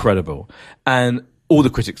lot. incredible. And All the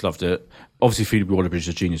critics loved it. Obviously, Phoebe Waller-Bridge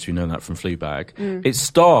is a genius. We know that from Fleabag. It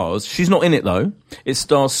stars, she's not in it though, it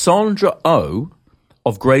stars Sandra Oh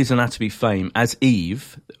of Grey's Anatomy fame as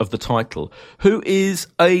Eve of the title, who is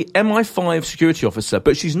a MI5 security officer,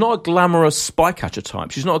 but she's not a glamorous spy catcher type.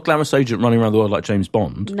 She's not a glamorous agent running around the world like James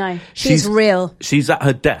Bond. No, she's real. She's at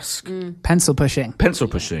her desk. Pencil pushing. Pencil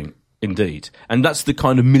pushing, indeed. And that's the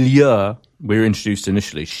kind of milieu we were introduced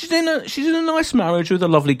initially. She's in a nice marriage with a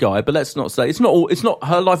lovely guy, but let's not say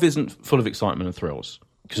her life isn't full of excitement and thrills.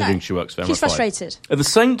 Considering she works for MI5. She's frustrated. At the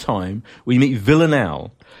same time, we meet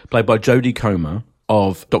Villanelle, played by Jodie Comer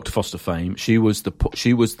of Dr. Foster fame. She was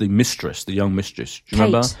the mistress, the young mistress. Do you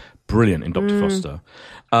remember? Brilliant in Dr.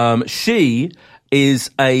 Foster. She is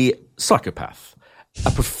a psychopath,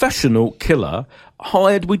 a professional killer,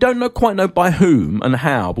 hired, we don't quite know by whom and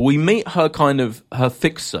how, but we meet her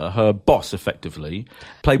fixer, her boss, effectively,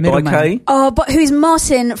 played by Kay. Oh, but who's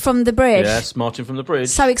Martin from The Bridge? Yes, Martin from The Bridge.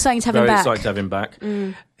 So exciting to have him back. Very excited to have him back.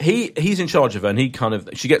 He's in charge of her, and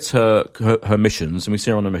she gets her missions, and we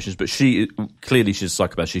see her on her missions, but she's a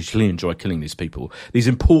psychopath. She clearly enjoys killing these people, these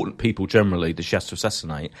important people generally that she has to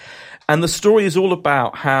assassinate. And the story is all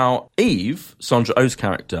about how Eve, Sandra Oh's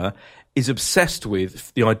character, is obsessed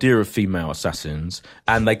with the idea of female assassins,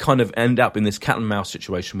 and they kind of end up in this cat and mouse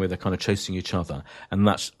situation where they're kind of chasing each other, and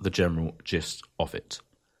that's the general gist of it.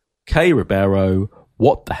 Kay Ribeiro,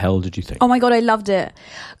 what the hell did you think? Oh my God, I loved it.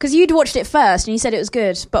 Because you'd watched it first and you said it was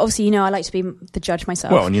good, but obviously, I like to be the judge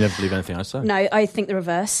myself. Well, and you never believe anything I say. No, I think the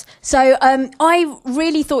reverse. So I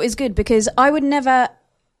really thought it was good because I would never...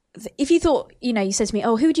 If you thought, you said to me,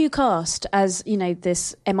 oh, who do you cast as,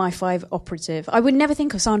 this MI5 operative? I would never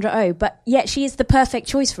think of Sandra Oh, but yet she is the perfect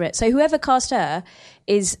choice for it. So whoever cast her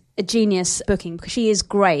is a genius booking because she is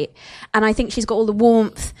great. And I think she's got all the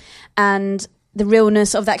warmth and the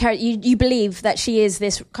realness of that character. You believe that she is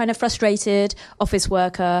this kind of frustrated office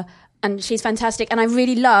worker, and she's fantastic. And I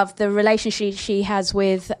really love the relationship she has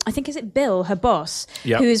with, I think, is it Bill, her boss,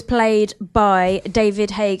 who is played by David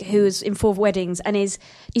Haig, who is in 4 Weddings, and he's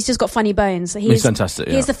just got funny bones. He's fantastic.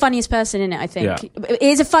 He's the funniest person in it, I think. Yeah.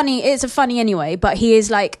 It's a funny anyway, but he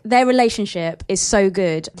is their relationship is so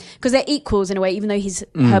good because they're equals in a way, even though he's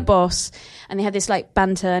her boss, and they have this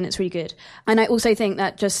banter, and it's really good. And I also think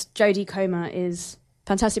that just Jodie Comer is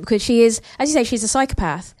fantastic because she is, as you say, she's a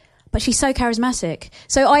psychopath, but she's so charismatic.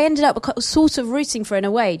 So I ended up sort of rooting for her in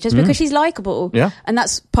a way, just because she's likeable. Yeah. And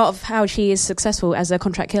that's part of how she is successful as a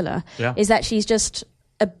contract killer, is that she's just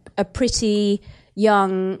a pretty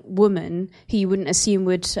young woman who you wouldn't assume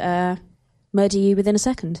would murder you within a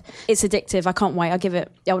second. It's addictive. I can't wait. I'll give it...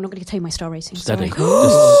 Oh, I'm not going to tell you my star rating. Steady.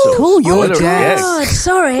 Cool, you're God,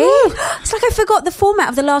 sorry. It's like I forgot the format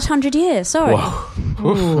of the last 100 years. Sorry. Wow. That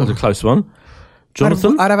was a close one.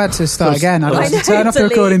 Jonathan? I'd have had to start again. I'd have to turn off the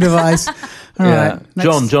recording device. All right.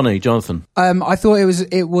 Jonathan. I thought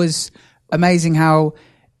it was amazing how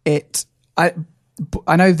it... I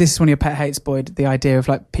know this is one of your pet hates, Boyd, the idea of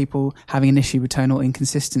people having an issue with tonal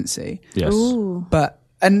inconsistency. Yes. Ooh. But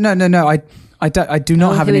no, I do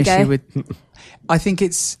not have an issue with... I think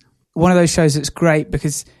it's one of those shows that's great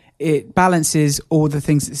because it balances all the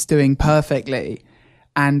things it's doing perfectly,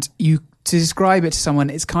 and to describe it to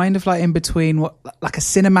someone, it's kind of in between like a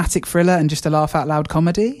cinematic thriller and just a laugh out loud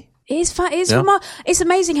comedy. It is fun. It's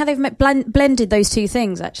amazing how they've blended those two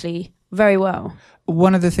things actually very well.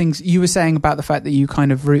 One of the things you were saying about the fact that you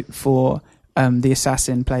kind of root for the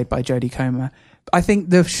assassin played by Jodie Comer, I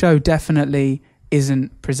think the show definitely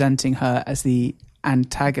isn't presenting her as the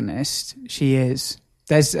antagonist. She is.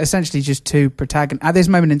 There's essentially just two protagonists. At this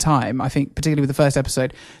moment in time, I think, particularly with the first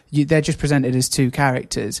episode, they're just presented as two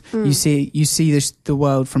characters. You see the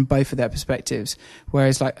world from both of their perspectives,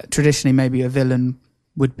 whereas traditionally maybe a villain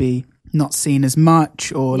would be not seen as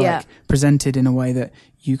much or presented in a way that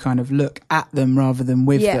you kind of look at them rather than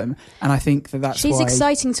with them. And I think that's she's why...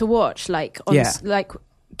 exciting to watch,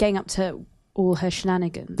 getting up to all her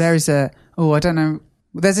shenanigans. There is I don't know...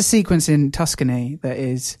 There's a sequence in Tuscany that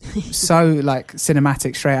is so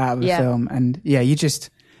cinematic straight out of a film, and you just,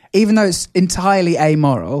 even though it's entirely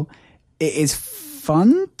amoral, it is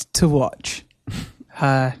fun to watch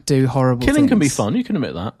her do horrible Killing things. can be fun, you can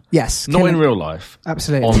admit that. Yes. Not in real life.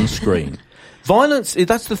 Absolutely. On screen. Violence,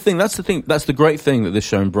 that's the great thing that this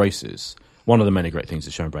show embraces. One of the many great things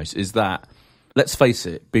this show embraces is that, let's face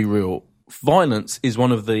it, be real, violence is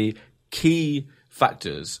one of the key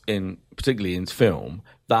factors particularly in film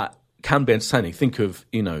that can be entertaining. Think of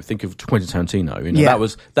Quentin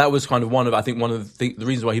Tarantino. That was kind of one of the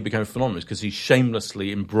reasons why he became phenomenal is because he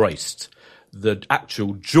shamelessly embraced the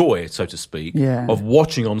actual joy, so to speak, of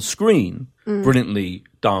watching on screen brilliantly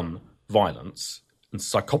done violence and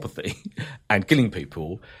psychopathy and killing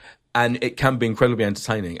people. And it can be incredibly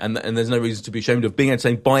entertaining. And there's no reason to be ashamed of being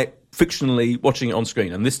entertained by it, fictionally watching it on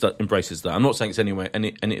screen. And this embraces that. I'm not saying it's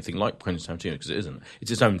anything like Quentin Tarantino, because it isn't.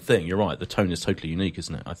 It's its own thing. You're right. The tone is totally unique,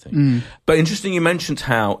 isn't it, I think? But interesting you mentioned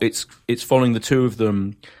how it's following the two of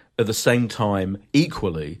them at the same time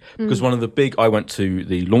equally. Because one of the big... I went to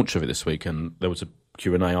the launch of it this week, and there was a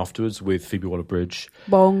Q&A afterwards with Phoebe Waller-Bridge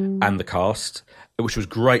and the cast, which was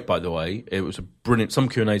great, by the way. It was a brilliant... Some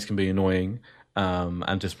Q&As can be annoying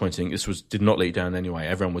and disappointing. This did not let you down anyway.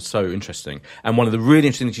 Everyone was so interesting. And one of the really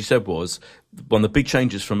interesting things she said was, one of the big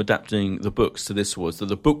changes from adapting the books to this was that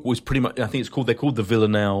the book was pretty much, I think they're called the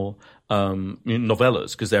Villanelle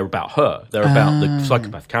novellas, because they're about her. They're about the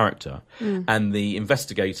psychopath character. And the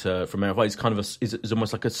investigator from America is kind of is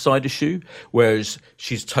almost like a side issue, whereas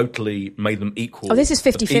she's totally made them equal. Oh, this is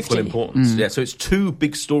 50-50. Equal importance. Yeah, so it's two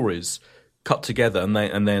big stories cut together, and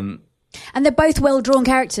they're both well-drawn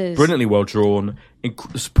characters. Brilliantly well-drawn.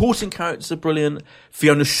 The supporting characters are brilliant.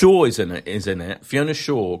 Fiona Shaw is in it. Fiona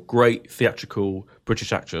Shaw, great theatrical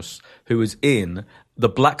British actress, who is in The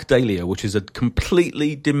Black Dahlia, which is a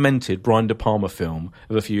completely demented Brian De Palma film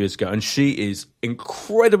of a few years ago. And she is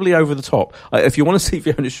incredibly over the top. If you want to see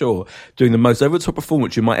Fiona Shaw doing the most over-the-top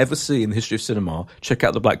performance you might ever see in the history of cinema, check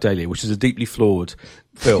out The Black Dahlia, which is a deeply flawed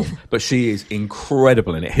film. But she is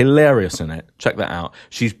incredible in it, hilarious in it. Check that out.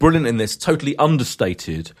 She's brilliant in this totally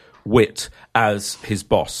understated wit as his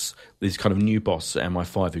boss, this kind of new boss at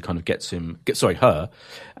MI5 who kind of gets Sandra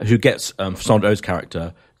Oh's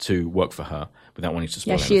character to work for her without wanting to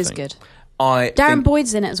spoil anything. Yeah, she is good. Darren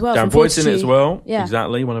Boyd's in it as well. Darren Boyd's in it as well. Yeah.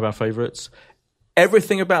 Exactly, one of our favourites.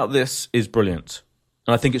 Everything about this is brilliant.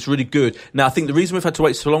 And I think it's really good. Now, I think the reason we've had to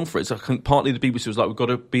wait so long for it is I think partly the BBC was like,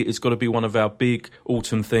 it's got to be one of our big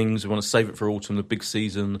autumn things. We want to save it for autumn, the big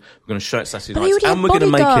season. We're going to show it Saturday nights. And we're going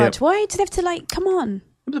to make it. Why do they have to, come on?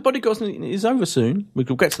 The Bodyguard is over soon. We'll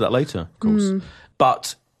get to that later, of course.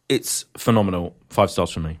 But it's phenomenal. 5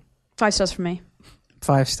 stars from me. 5 stars from me.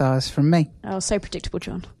 5 stars from me. Oh, so predictable,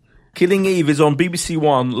 John. Killing Eve is on BBC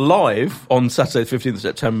One live on Saturday, the 15th of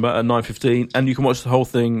September at 9:15, and you can watch the whole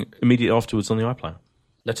thing immediately afterwards on the iPlayer.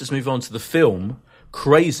 Let us move on to the film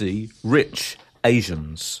Crazy Rich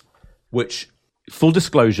Asians, which, full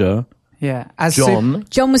disclosure,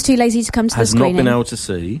 John was too lazy to come to the screening. Has not been able to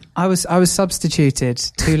see. I was substituted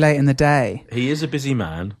too late in the day. He is a busy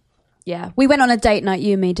man. Yeah, we went on a date night,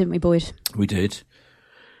 you and me, didn't we, Boyd? We did.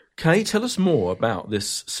 Kay, tell us more about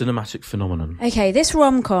this cinematic phenomenon. Okay, this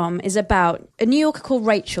rom-com is about a New Yorker called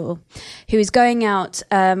Rachel, who is going out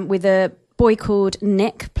with a boy called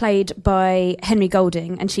Nick, played by Henry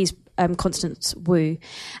Golding, and she's Constance Wu.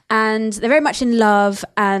 And they're very much in love,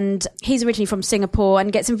 and he's originally from Singapore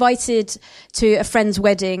and gets invited to a friend's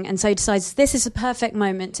wedding, and so he decides this is a perfect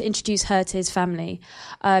moment to introduce her to his family.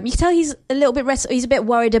 You can tell he's a little bit he's a bit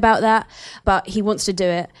worried about that, but he wants to do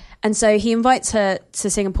it. And so he invites her to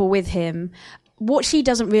Singapore with him. What she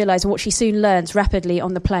doesn't realise, and what she soon learns rapidly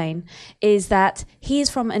on the plane, is that he is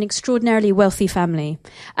from an extraordinarily wealthy family.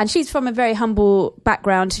 And she's from a very humble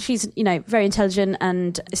background. She's, very intelligent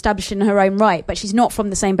and established in her own right, but she's not from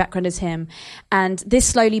the same background as him. And this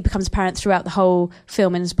slowly becomes apparent throughout the whole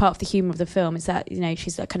film, and as part of the humour of the film is that,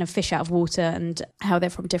 she's a kind of fish out of water, and how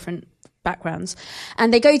they're from different backgrounds.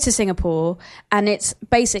 And they go to Singapore, and it's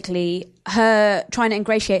basically her trying to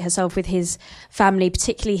ingratiate herself with his family,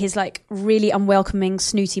 particularly his really unwelcoming,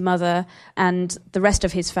 snooty mother, and the rest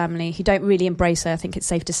of his family who don't really embrace her, I think it's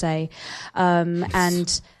safe to say.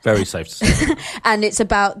 And very safe to say. And it's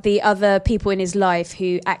about the other people in his life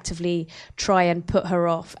who actively try and put her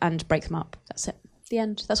off and break them up. That's it. The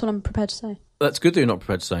end. That's what I'm prepared to say. That's good that you're not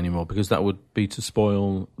prepared to say anymore, because that would be to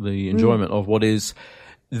spoil the enjoyment of what is.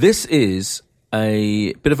 This is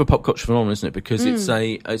a bit of a pop culture phenomenon, isn't it? Because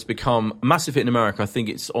it's become a massive hit in America. I think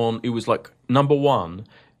it was number one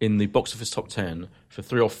in the box office top 10 for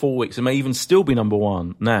 3 or 4 weeks. It may even still be number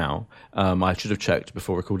one now. I should have checked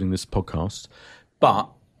before recording this podcast. But,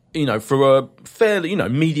 for a fairly,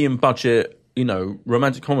 medium budget,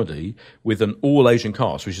 romantic comedy with an all-Asian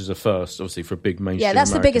cast, which is a first, obviously, for a big mainstream Yeah,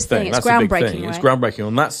 that's American the biggest thing. It's groundbreaking, right? It's groundbreaking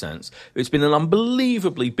on that sense. It's been an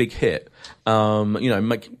unbelievably big hit.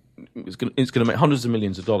 It's going to make hundreds of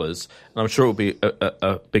millions of dollars, and I'm sure it will be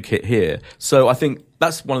a big hit here. So I think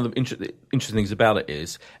that's one of the interesting things about it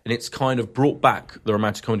is, and it's kind of brought back the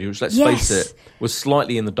romantic comedy, which, let's face it, was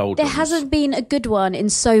slightly in the doldrums. There hasn't been a good one in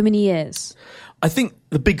so many years. I think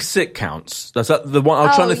The Big Sick counts. That's the one I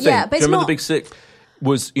was trying to think. Yeah, but do you remember The Big Sick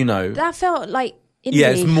was, That felt like indie. Yeah,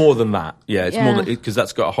 it's more than that. Yeah, it's more than, because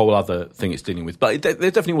that's got a whole other thing it's dealing with. But there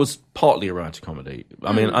definitely was partly a romantic comedy.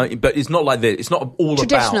 I mean, but it's not like this. It's not all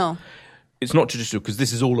traditional. it's not traditional because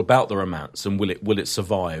this is all about the romance and will it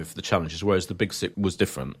survive the challenges, whereas The Big Sick was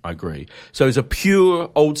different. I agree. So it's a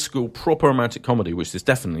pure old school proper romantic comedy, which this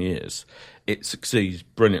definitely is. It succeeds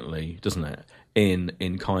brilliantly, doesn't it,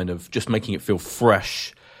 in kind of just making it feel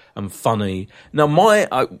fresh and funny. Now,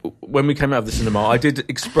 when we came out of the cinema, I did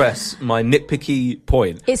express my nitpicky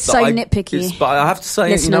point. It's so nitpicky. But I have to say,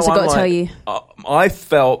 listeners, I've got to tell you. I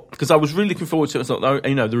felt, because I was really looking forward to it. It's not,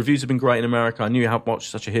 the reviews have been great in America. I knew how much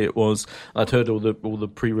such a hit it was. I'd heard all the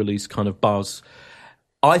pre-release kind of buzz.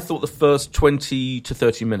 I thought the first 20 to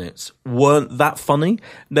 30 minutes weren't that funny.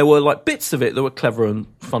 There were like bits of it that were clever and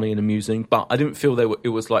funny and amusing, but I didn't feel it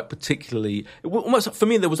was like particularly, almost for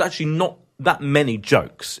me, there was actually not that many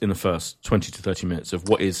jokes in the first 20 to 30 minutes of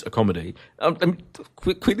what is a comedy.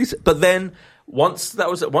 Quickly, but then once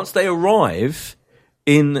they arrive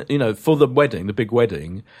in, for the wedding, the big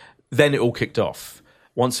wedding, then it all kicked off.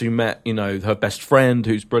 Once you met, her best friend,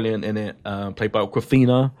 who's brilliant in it, played by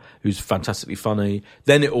Awkwafina, who's fantastically funny,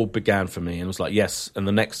 then it all began for me, and it was like, yes. And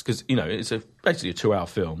the next, because it's basically a 2-hour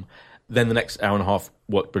film. Then the next hour and a half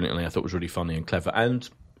worked brilliantly. I thought it was really funny and clever, and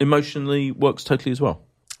emotionally works totally as well.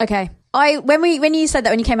 Okay. When you said that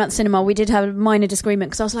when you came out the cinema, we did have a minor disagreement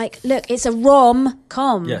because I was like, look, it's a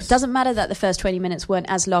rom-com. Yes. Doesn't matter that the first 20 minutes weren't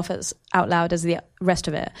as laugh out loud as the rest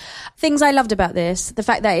of it. Things I loved about this, the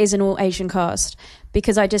fact that it is an all-Asian cast,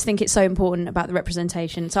 because I just think it's so important about the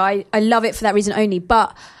representation. So I love it for that reason only.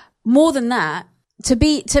 But more than that,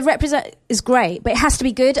 to represent is great, but it has to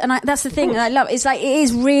be good, and that's the thing that I love. It's like, it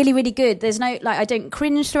is really, really good. There's no, I don't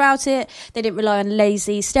cringe throughout it. They didn't rely on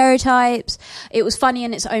lazy stereotypes. It was funny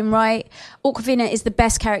in its own right. Awkwafina is the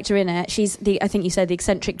best character in it. She's I think you said the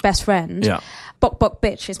eccentric best friend. Yeah. Bok bok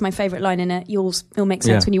bitch is my favourite line in it. It'll make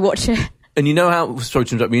sense when you watch it. And sorry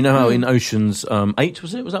to interrupt, how in Ocean's 8,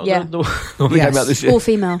 was it? Was that the one that came out this year? All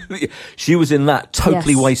female. She was in that,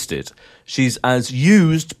 totally wasted. She's as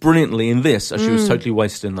used brilliantly in this as she was totally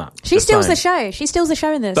wasted in that. She steals the show. She steals the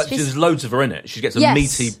show in this. But there's loads of her in it. She gets a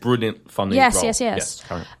meaty, brilliant, funny role. Yes.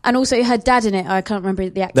 And also her dad in it, I can't remember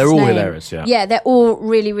the actor's name. They're all hilarious, yeah. Yeah, they're all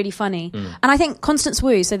really, really funny. And I think Constance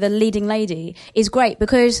Wu, so the leading lady, is great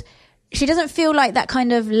because she doesn't feel like that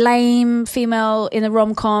kind of lame female in a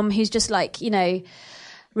rom-com who's just like,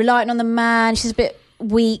 reliant on the man. She's a bit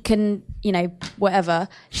weak and, whatever.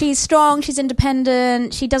 She's strong, she's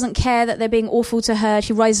independent, she doesn't care that they're being awful to her,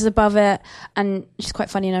 she rises above it, and she's quite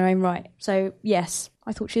funny in her own right. So, yes,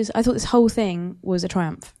 I thought this whole thing was a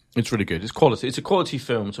triumph. It's really good. It's quality. It's a quality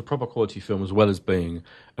film. It's a proper quality film, as well as being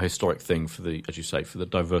a historic thing for the, as you say, for the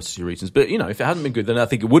diversity reasons. But if it hadn't been good, then I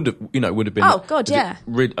think it would have, would have been. Oh God, yeah.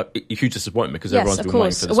 A huge disappointment because yes, everyone's of been course.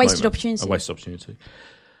 waiting for this A wasted moment. opportunity. A wasted opportunity.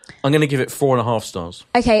 I'm going to give it 4.5 stars.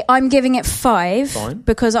 Okay, I'm giving it 5 Fine.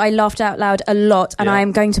 because I laughed out loud a lot, and Yeah. I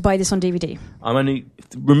am going to buy this on DVD. I'm only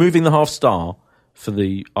removing the half star for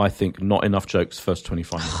the, I think, not enough jokes first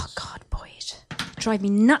 25 minutes. Oh God, Boyd, drive me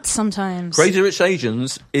nuts sometimes. Crazy Rich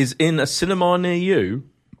Asians is in a cinema near you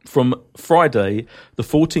from Friday, the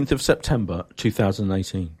 14th of September,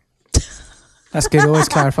 2018. That's good. Always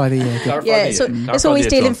clarify the year. Good. Yeah, it's always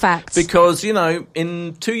dealing facts. Because,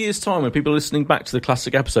 in 2 years' time, when people are listening back to the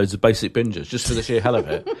classic episodes of Basic Bingers, just for the sheer hell of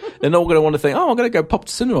it, they're not going to want to think, I'm going to go pop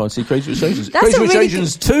to cinema and see Crazy Rich Asians. That's Crazy a Rich really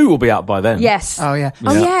Asians 2 will be out by then. Yes. Oh, yeah.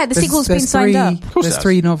 Oh, yeah, the sequel's been signed up. There's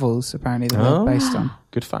 3 novels, apparently, that they're based on.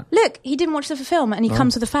 Good fact. Look, he didn't watch the film, and he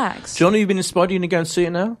comes with the facts. John, have you been inspired? Are you going to go and see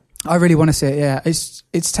it now? I really want to see it, yeah.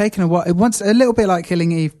 It's taken a while. It wants a little bit like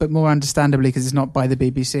Killing Eve, but more understandably because it's not by the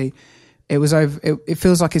BBC. It was over. It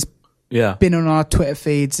feels like it's been on our Twitter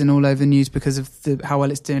feeds and all over the news because of how well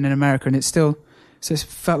it's doing in America, and it's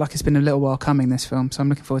felt like it's been a little while coming, this film. So I'm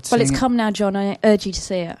looking forward to seeing it. Well, it's come now, John. I urge you to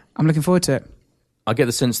see it. I'm looking forward to it. I get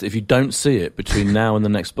the sense that if you don't see it between now and the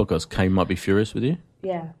next podcast, Kane might be furious with you.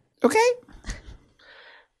 Yeah. Okay.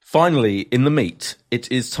 Finally, in the meat, it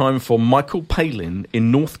is time for Michael Palin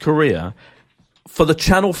in North Korea for the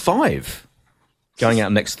Channel 5. Going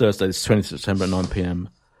out next Thursday, this 20th September at 9 p.m.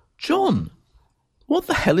 John, what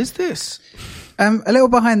the hell is this? A little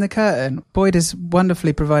behind the curtain. Boyd has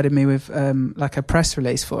wonderfully provided me with like a press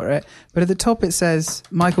release for it. But at the top it says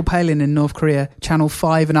Michael Palin in North Korea, Channel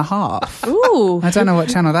 5.5. Ooh. I don't know what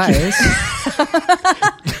channel that is.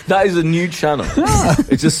 That is a new channel.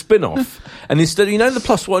 It's a spin-off. And instead, the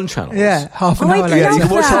 +1 channels? Yeah, half an Oh, hour I later. Yeah, you can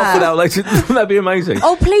watch that. half an hour later. That'd be amazing.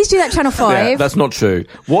 Oh, please do that, Channel 5. Yeah, that's not true.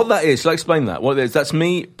 What that is, shall I explain that? What it is, that's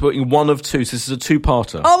me putting one of two. So this is a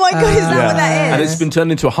 2-parter. Oh my God, is that what that And is? it's been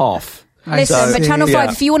turned into a half. Listen, but Channel 5,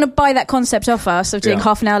 Yeah. if you want to buy that concept off us of doing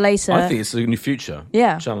half an hour later. I think it's a new future.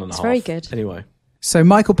 Yeah, Channel and a it's half. very good. Anyway. So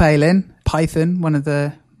Michael Palin, Python, one of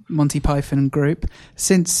the Monty Python group,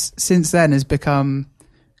 since then has become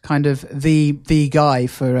kind of the guy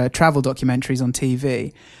for travel documentaries on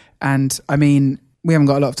TV. And I mean, we haven't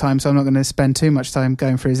got a lot of time, so I'm not going to spend too much time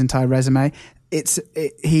going through his entire resume. He's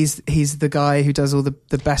the guy who does all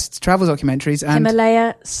the best travel documentaries. And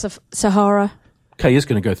Himalaya, Sahara. Kay is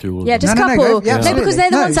going to go through all of them. Just a couple. No, because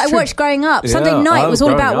they're the ones that I watched growing up. Sunday night was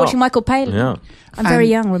all about watching Michael Palin. Yeah. I'm very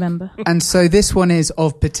young, remember? And so this one is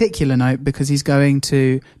of particular note because he's going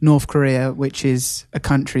to North Korea, which is a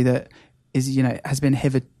country that is, has been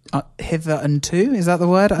hitherto. Is that the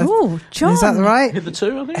word? Oh, John. Is that right?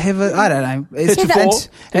 Hitherto, I think. I don't know.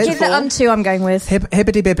 Hitherto, I'm going with.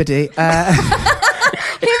 Hibbity bibbity.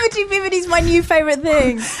 Hibbity bibbity's my new favourite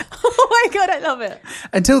thing. Oh my God, I love it.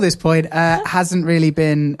 Until this point, hasn't really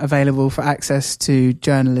been available for access to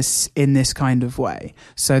journalists in this kind of way.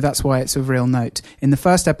 So that's why it's of real note. In the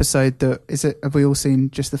first episode, have we all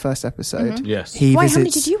seen just the first episode? Mm-hmm. Yes. How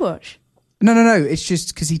many did you watch? No. It's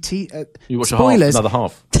just because you watch spoilers. Another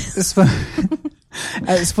half.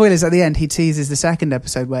 Spoilers at the end. He teases the second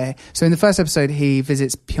episode so in the first episode he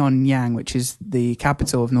visits Pyongyang, which is the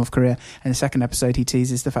capital of North Korea. In the second episode he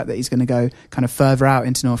teases the fact that he's going to go kind of further out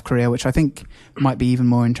into North Korea, which I think might be even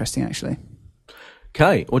more interesting actually.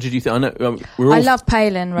 Kay, what did you think? I know I love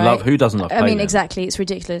Palin, right? Who doesn't love Palin? I mean, exactly. It's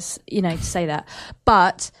ridiculous, to say that.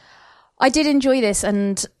 But I did enjoy this,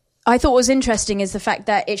 and I thought what was interesting is the fact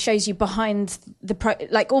that it shows you behind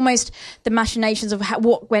almost the machinations of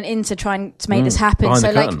what went into trying to make this happen.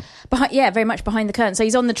 Very much behind the curtain. So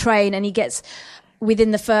he's on the train and he gets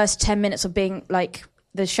within the first 10 minutes of being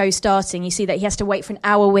the show starting, you see that he has to wait for an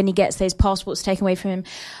hour when he gets there. His passport's taken away from him.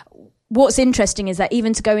 What's interesting is that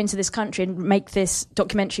even to go into this country and make this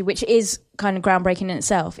documentary, which is kind of groundbreaking in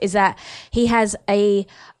itself, is that he has an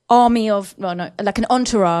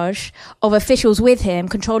entourage of officials with him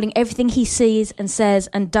controlling everything he sees and says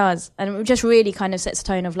and does. And it just really kind of sets a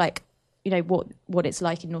tone of what it's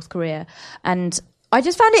like in North Korea. And I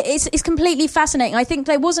just found it's completely fascinating. I think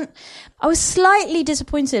I was slightly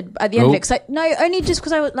disappointed at the end of it. Only just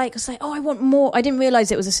because I was like, I want more. I didn't realise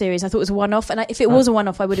it was a series. I thought it was a one-off. And if it was a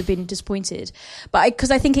one-off, I would have been disappointed. But because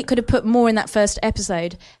I think it could have put more in that first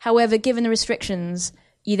episode. However, given the restrictions,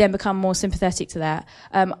 you then become more sympathetic to that.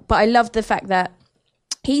 But I love the fact that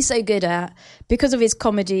he's so good because of his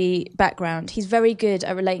comedy background, he's very good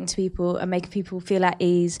at relating to people and making people feel at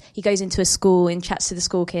ease. He goes into a school and chats to the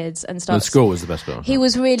school kids and stuff. The school was the best part. He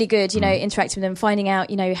was really good, interacting with them, finding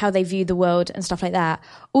out, how they view the world and stuff like that.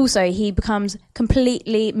 Also, he becomes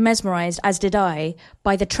completely mesmerised, as did I,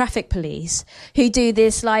 by the traffic police who do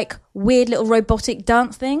this weird little robotic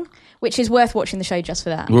dance thing, which is worth watching the show just for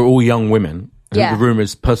that. We're all young women. Yeah. The rumour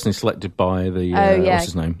is personally selected by the what's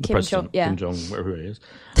his name? Kim Jong, Kim Jong, wherever he is.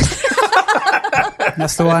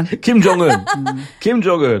 That's the one. Kim Jong Un. Kim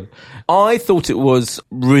Jong Un. I thought it was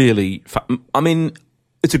really.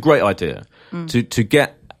 It's a great idea to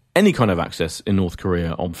get any kind of access in North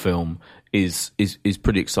Korea on film is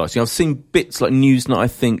pretty exciting. I've seen bits like Newsnight. I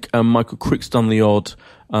think Michael Crick's done the odd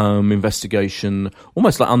investigation,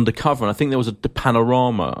 almost like undercover. And I think there was the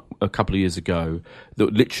Panorama a couple of years ago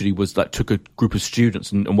that literally was took a group of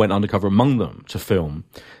students and went undercover among them to film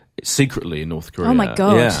secretly in North Korea. Oh my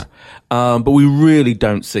God. Yeah. But we really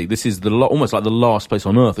don't see. This is almost like the last place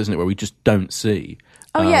on earth, isn't it, where we just don't see.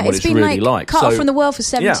 It's been really cut off from the world for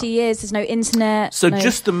 70 years. There's no internet. So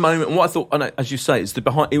just the moment, what I thought, and as you say,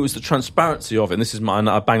 it was the transparency of it. And this is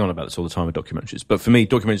I bang on about this all the time with documentaries. But for me,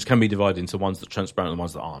 documentaries can be divided into ones that are transparent and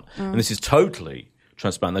ones that aren't. And this is totally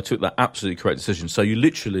transparent. They took that absolutely correct decision. So you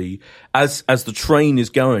literally, as the train is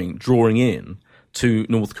drawing in to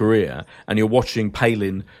North Korea, and you're watching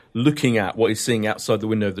Palin looking at what he's seeing outside the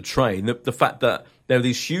window of the train, the fact that there are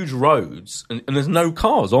these huge roads and there's no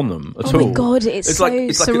cars on them at all. Oh my God, it's so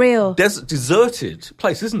surreal. It's like a deserted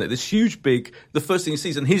place, isn't it? This huge, big, the first thing he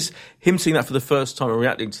sees, and him seeing that for the first time and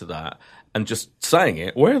reacting to that and just saying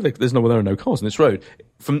it, there are no cars on this road.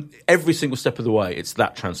 From every single step of the way, it's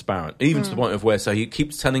that transparent, even to the point of where, so he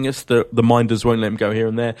keeps telling us that the minders won't let him go here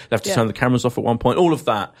and there. They have to turn the cameras off at one point. All of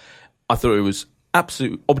that, I thought it was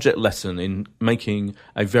absolute object lesson in making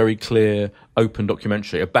a very clear, open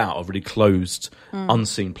documentary about a really closed,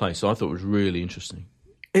 unseen place. So I thought it was really interesting.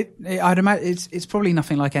 I'd imagine it's probably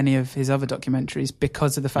nothing like any of his other documentaries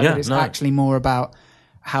because of the fact that it's actually more about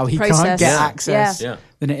how he can't get access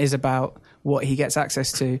than it is about what he gets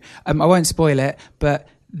access to. I won't spoil it, but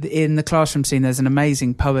in the classroom scene, there's an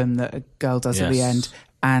amazing poem that a girl does at the end,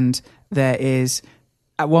 and there is.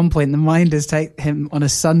 At one point, the minders take him on a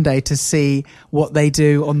Sunday to see what they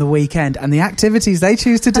do on the weekend and the activities they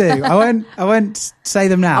choose to do. I won't say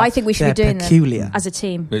them now. I think we should be doing them as a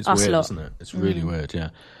team. It's us weird, lot. Isn't it? It's really weird, yeah.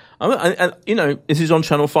 And you know, this is on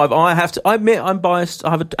Channel 5. I admit I'm biased.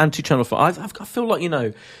 I have an anti-Channel 5. I feel like, you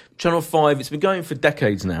know, Channel 5, it's been going for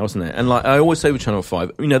decades now, isn't it? And like I always say with Channel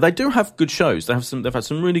 5, you know, they do have good shows. They've had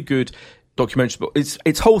some really good documentaries, but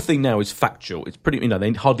its whole thing now is factual. It's pretty, you know,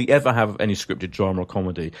 they hardly ever have any scripted drama or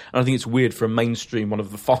comedy. And I think it's weird for one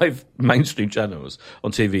of the 5 mainstream channels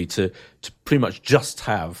on TV to pretty much just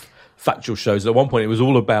have factual shows. At one point, it was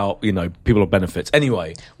all about, you know, people on benefits.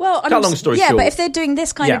 Anyway, well, cut long story short. Yeah, but if they're doing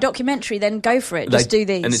this kind of documentary, then go for it. Just do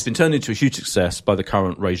these. And it's been turned into a huge success by the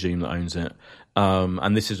current regime that owns it.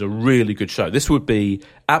 And this is a really good show. This would be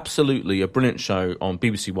absolutely a brilliant show on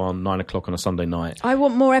BBC One, 9 o'clock on a Sunday night. I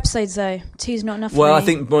want more episodes, though. 2's not enough for Well, me. I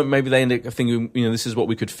think maybe they end up thinking, you know, this is what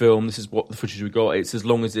we could film, this is what the footage we got. It's as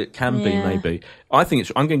long as it can be, maybe. I'm going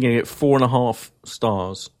to give it 4.5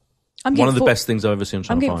 stars. One of the best things I've ever seen on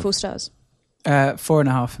Channel 5. I'm giving 4 stars.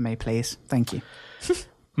 4.5 for me, please. Thank you.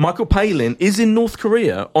 Michael Palin is in North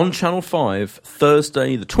Korea on Channel 5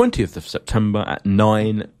 Thursday, the 20th of September at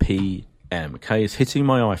 9 p.m. Kay is hitting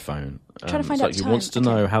my iPhone. Trying to find out he time. wants to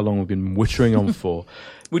know how long we've been wittering on for.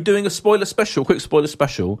 We're doing a quick spoiler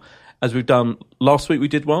special, as we've done last week. We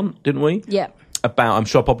did one, didn't we? Yeah. About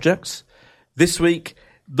Sharp Objects. This week,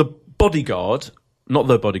 Bodyguard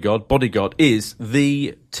is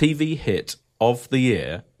the TV hit of the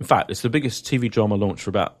year. In fact, it's the biggest TV drama launch for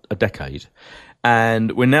about a decade.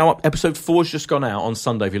 And we're now up. Episode 4 has just gone out on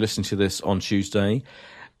Sunday, if you're listening to this on Tuesday.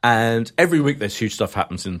 And every week there's huge stuff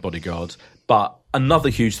happens in Bodyguard. But another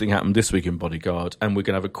huge thing happened this week in Bodyguard. And we're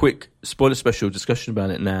going to have a quick spoiler special discussion about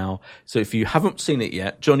it now. So if you haven't seen it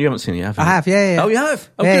yet, John, you haven't seen it yet, have you? I have, yeah. Oh, you have?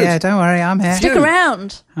 Oh, yeah, good. yeah, don't worry, I'm here. Stick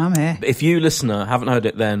around. I'm here. If you, listener, haven't heard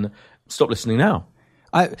it, then stop listening now.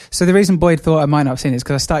 So the reason Boyd thought I might not have seen it is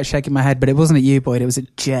because I started shaking my head, but it wasn't at you, Boyd, it was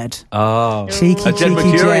at Jed. Oh. Cheeky Jed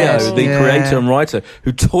Mercurio, Jed. the creator and writer,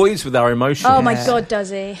 who toys with our emotions. Oh, my God, does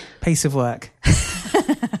he? Piece of work.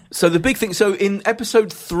 So the big thing, so in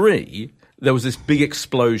episode 3, there was this big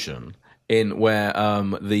explosion in where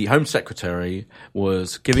the Home Secretary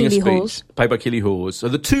was giving Keely a speech, Hawes. played by Keely Hawes. So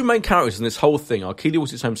the two main characters in this whole thing are Keely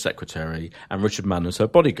Hawes, his Home Secretary, and Richard Madden, her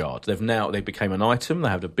bodyguard. They became an item. They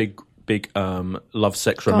have a big love,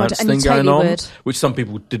 sex, romance and thing you going totally on, would. which some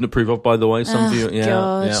people didn't approve of, by the way. Some of you,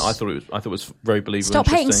 God. I thought it was very believable. Stop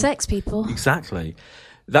hating interesting. sex, people. Exactly.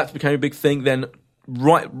 That became a big thing. Then,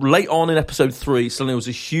 right late on in episode 3, suddenly there was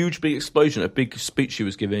a huge, big explosion, a big speech she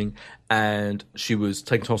was giving, and she was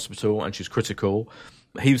taken to hospital, and she was critical.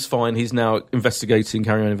 He was fine. He's now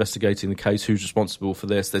carrying on investigating the case. Who's responsible for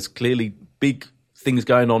this? There's clearly big things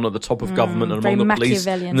going on at the top of government and among the police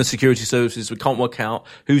and the security services. We can't work out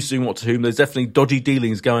who's doing what to whom. There's definitely dodgy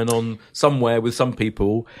dealings going on somewhere with some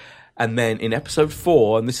people. And then in episode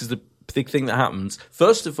 4, and this is the big thing that happens,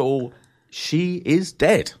 first of all, she is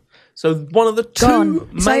dead. So one of the two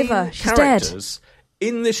main characters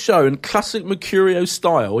in this show, in classic Mercurio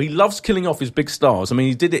style, he loves killing off his big stars. I mean,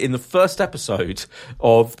 he did it in the first episode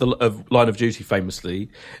of Line of Duty, famously.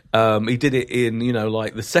 He did it in,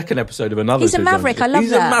 the second episode of another. He's a maverick. I love that.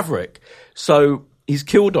 He's a maverick. So he's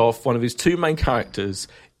killed off one of his two main characters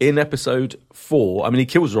in episode 4. I mean, he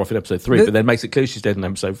kills her off in episode 3, but then makes it clear she's dead in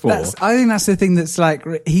episode 4. I think that's the thing that's like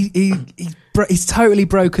he's totally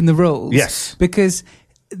broken the rules. Yes, because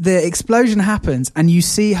the explosion happens and you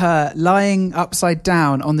see her lying upside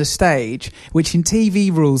down on the stage, which in TV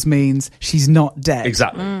rules means she's not dead.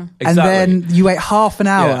 Exactly. And then you wait half an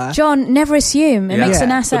hour. Yeah. John, never assume. It makes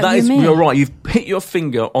an ass out of you. You're right. You've hit your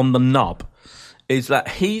finger on the nub. Is that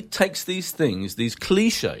he takes these things, these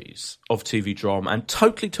cliches of TV drama, and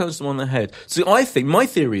totally turns them on their head. So I think, my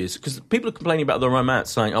theory is, because people are complaining about the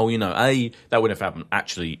romance, saying, that would have happened.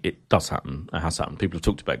 Actually, it does happen. It has happened. People have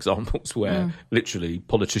talked about examples where literally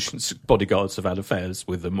politicians' bodyguards have had affairs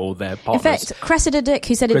with them or their partners. In fact, Cressida Dick,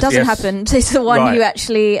 who said it doesn't happen, is the one who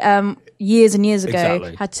actually, years and years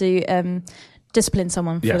ago, had to discipline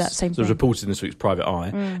someone for that same thing. So it was reported in this week's Private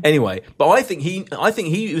Eye. Anyway, but I think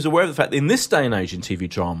he was aware of the fact that in this day and age in TV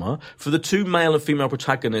drama, for the two male and female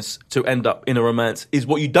protagonists to end up in a romance is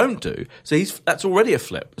what you don't do. So that's already a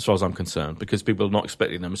flip, as far as I'm concerned, because people are not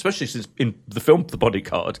expecting them, especially since in the film The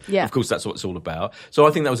Bodyguard, of course that's what it's all about. So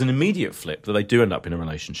I think that was an immediate flip, that they do end up in a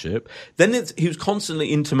relationship. Then he was constantly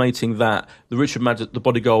intimating that the Richard Madden, the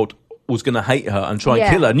bodyguard, was going to hate her and try and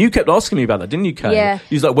kill her. And you kept asking me about that, didn't you, Kay? Yeah.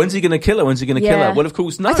 He was like, when's he going to kill her? When's he going to kill her? Well, of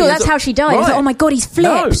course, no. I thought that's how she died. Right. I thought, oh my God, he's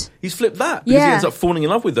flipped. No, he's flipped that. Because he ends up falling in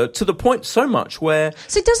love with her to the point so much where...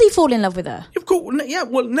 So does he fall in love with her? Of course, yeah.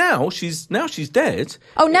 Well, now she's dead.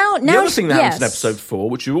 Oh, now the other thing that happens in episode 4,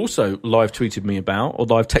 which you also live tweeted me about, or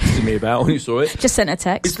live texted me about when you saw it. Just sent a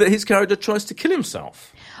text. Is that his character tries to kill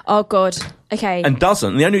himself. Oh, God. Okay. And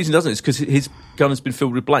doesn't. And the only reason he doesn't is because his gun has been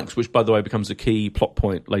filled with blanks, which, by the way, becomes a key plot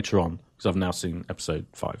point later on, because I've now seen episode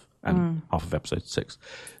 5 and half of episode 6.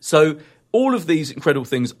 So all of these incredible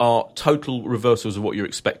things are total reversals of what you're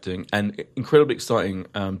expecting and incredibly exciting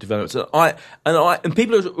developments. And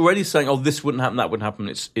people are already saying, "Oh, this wouldn't happen, that wouldn't happen."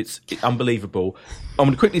 It's unbelievable. I'm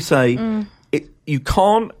going to quickly say, you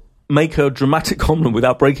can't make a dramatic comment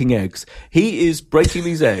without breaking eggs. He is breaking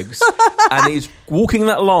these eggs, and he's walking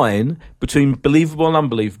that line between believable and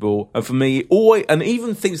unbelievable. And for me, always, and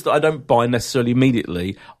even things that I don't buy necessarily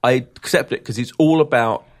immediately, I accept it because it's all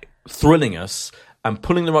about thrilling us and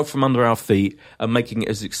pulling the rug from under our feet and making it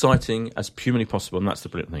as exciting as humanly possible. And that's the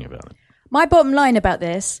brilliant thing about it. My bottom line about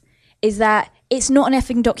this is that it's not an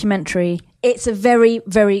effing documentary. It's a very,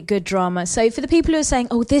 very good drama. So for the people who are saying,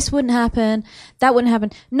 oh, this wouldn't happen, that wouldn't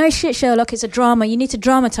happen. No shit, Sherlock, it's a drama. You need to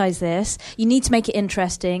dramatise this. You need to make it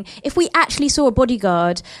interesting. If we actually saw a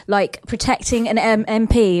bodyguard, like, protecting an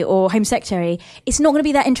MP or Home Secretary, it's not going to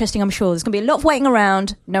be that interesting, I'm sure. There's going to be a lot of waiting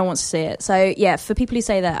around. No one wants to see it. So, yeah, for people who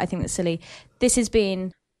say that, I think that's silly. This has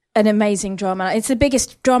been an amazing drama. It's the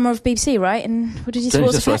biggest drama of BBC, right? And what did you say?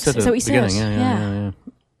 That's what I said at the beginning. Yeah.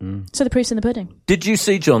 So the proof's in the pudding. Did you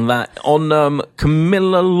see, John, that on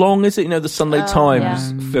Camilla Long, is it? You know, the Sunday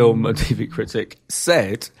Times film and TV critic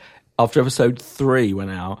said, after episode 3 went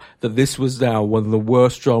out, that this was now one of the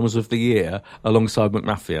worst dramas of the year alongside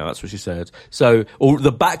McMafia. That's what she said. So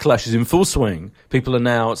the backlash is in full swing. People are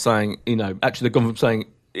now saying, you know, actually they've gone from saying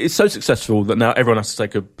it's so successful that now everyone has to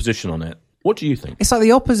take a position on it. What do you think? It's like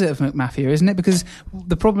the opposite of McMafia, isn't it? Because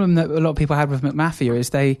the problem that a lot of people had with McMafia is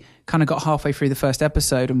they kind of got halfway through the first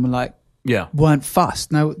episode and were like, weren't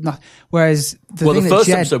fussed. No, whereas the first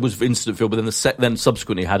episode was incident filled, but then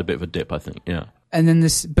subsequently had a bit of a dip, I think. Yeah. And then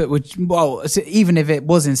even if it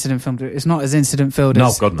was incident filmed, it's not as incident filled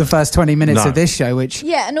as the first 20 minutes of this show, which...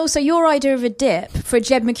 Yeah, and also your idea of a dip for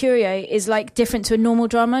Jed Mercurio is like different to a normal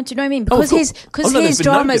drama. Do you know what I mean? Because his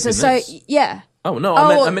dramas are so... Yeah. Oh, no,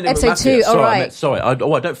 I meant episode 2, all right. I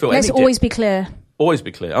don't feel Let's any always be clear. Always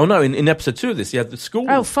be clear. Oh, no, in episode 2 of this, you had the school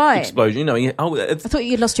explosion. You know, I thought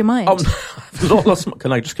you'd lost your mind. Oh, no, I've not lost my...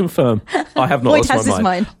 Can I just confirm? I have not Boyd lost has my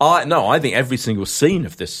mind. his mind. I think every single scene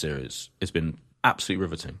of this series has been absolutely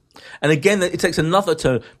riveting. And again, it takes another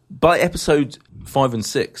turn. By episode 5 and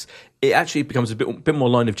 6, it actually becomes a bit more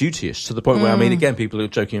Line of Duty-ish, to the point where, I mean, again, people are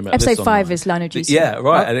joking about episode this. Episode 5 is Line of Duty. Yeah,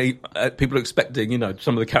 right. And people are expecting, you know,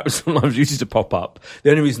 some of the characters from Line of Duty to pop up. The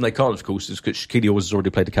only reason they can't, of course, is because Shaquille O'Neal has already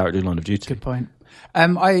played a character in Line of Duty. Good point.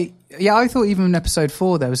 I thought even in episode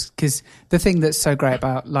 4 there was, because the thing that's so great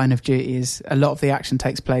about Line of Duty is a lot of the action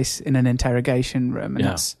takes place in an interrogation room,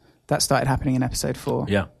 and that started happening in episode 4.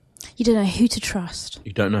 Yeah. You don't know who to trust.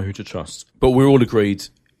 You don't know who to trust. But we're all agreed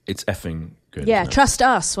it's effing good. Yeah, trust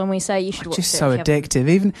us when we say you should watch it. It's just so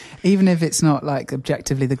addictive. Even if it's not like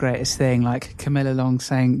objectively the greatest thing, like Camilla Long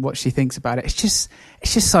saying what she thinks about it, it's just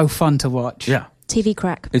so fun to watch. Yeah. TV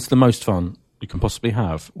crack. It's the most fun you can possibly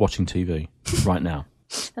have watching TV right now.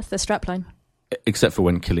 That's the strapline. Except for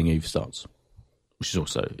when Killing Eve starts, which is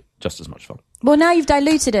also just as much fun. Well, now you've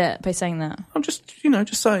diluted it by saying that. I'm just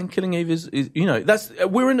saying Killing Eve is that's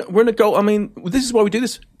we're in a gold. I mean, this is why we do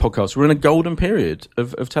this podcast. We're in a golden period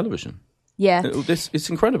of television. Yeah, it's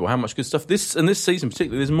incredible how much good stuff this season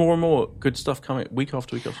particularly. There's more and more good stuff coming week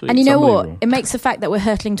after week after week. And you know what? It makes the fact that we're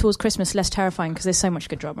hurtling towards Christmas less terrifying because there's so much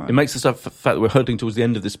good drama. It makes the fact that we're hurtling towards the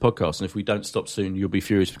end of this podcast, and if we don't stop soon, you'll be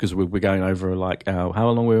furious because we're going over like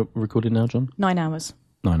how long we're recording now, John? 9 hours.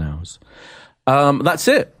 9 hours. That's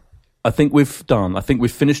it. I think we've done. I think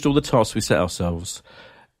we've finished all the tasks we set ourselves.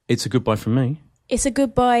 It's a goodbye from me. It's a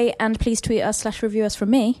goodbye, and please tweet us / review us from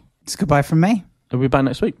me. It's a goodbye from me. We'll be back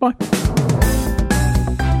next week. Bye.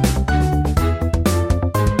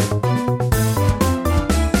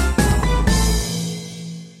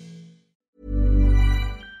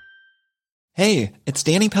 Hey, it's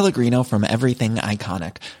Danny Pellegrino from Everything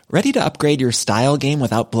Iconic. Ready to upgrade your style game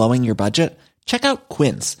without blowing your budget? Check out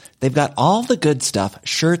Quince. They've got all the good stuff,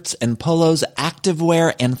 shirts and polos,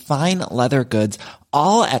 activewear, and fine leather goods,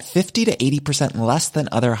 all at 50 to 80% less than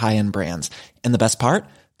other high-end brands. And the best part?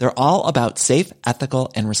 They're all about safe,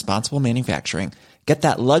 ethical, and responsible manufacturing. Get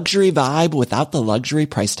that luxury vibe without the luxury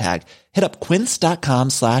price tag. Hit up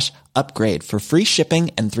quince.com/upgrade for free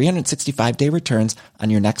shipping and 365-day returns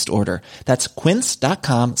on your next order. That's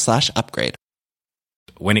quince.com/upgrade.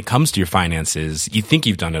 When it comes to your finances, you think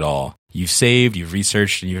you've done it all. You've saved, you've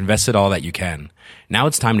researched, and you've invested all that you can. Now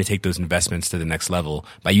it's time to take those investments to the next level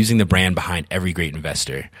by using the brand behind every great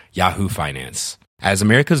investor, Yahoo Finance. As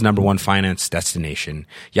America's #1 finance destination,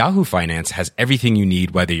 Yahoo Finance has everything you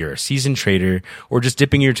need, whether you're a seasoned trader or just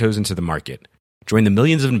dipping your toes into the market. Join the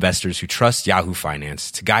millions of investors who trust Yahoo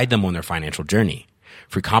Finance to guide them on their financial journey.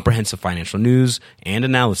 For comprehensive financial news and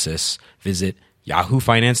analysis, visit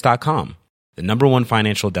yahoofinance.com, the #1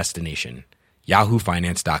 financial destination,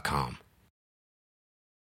 yahoofinance.com.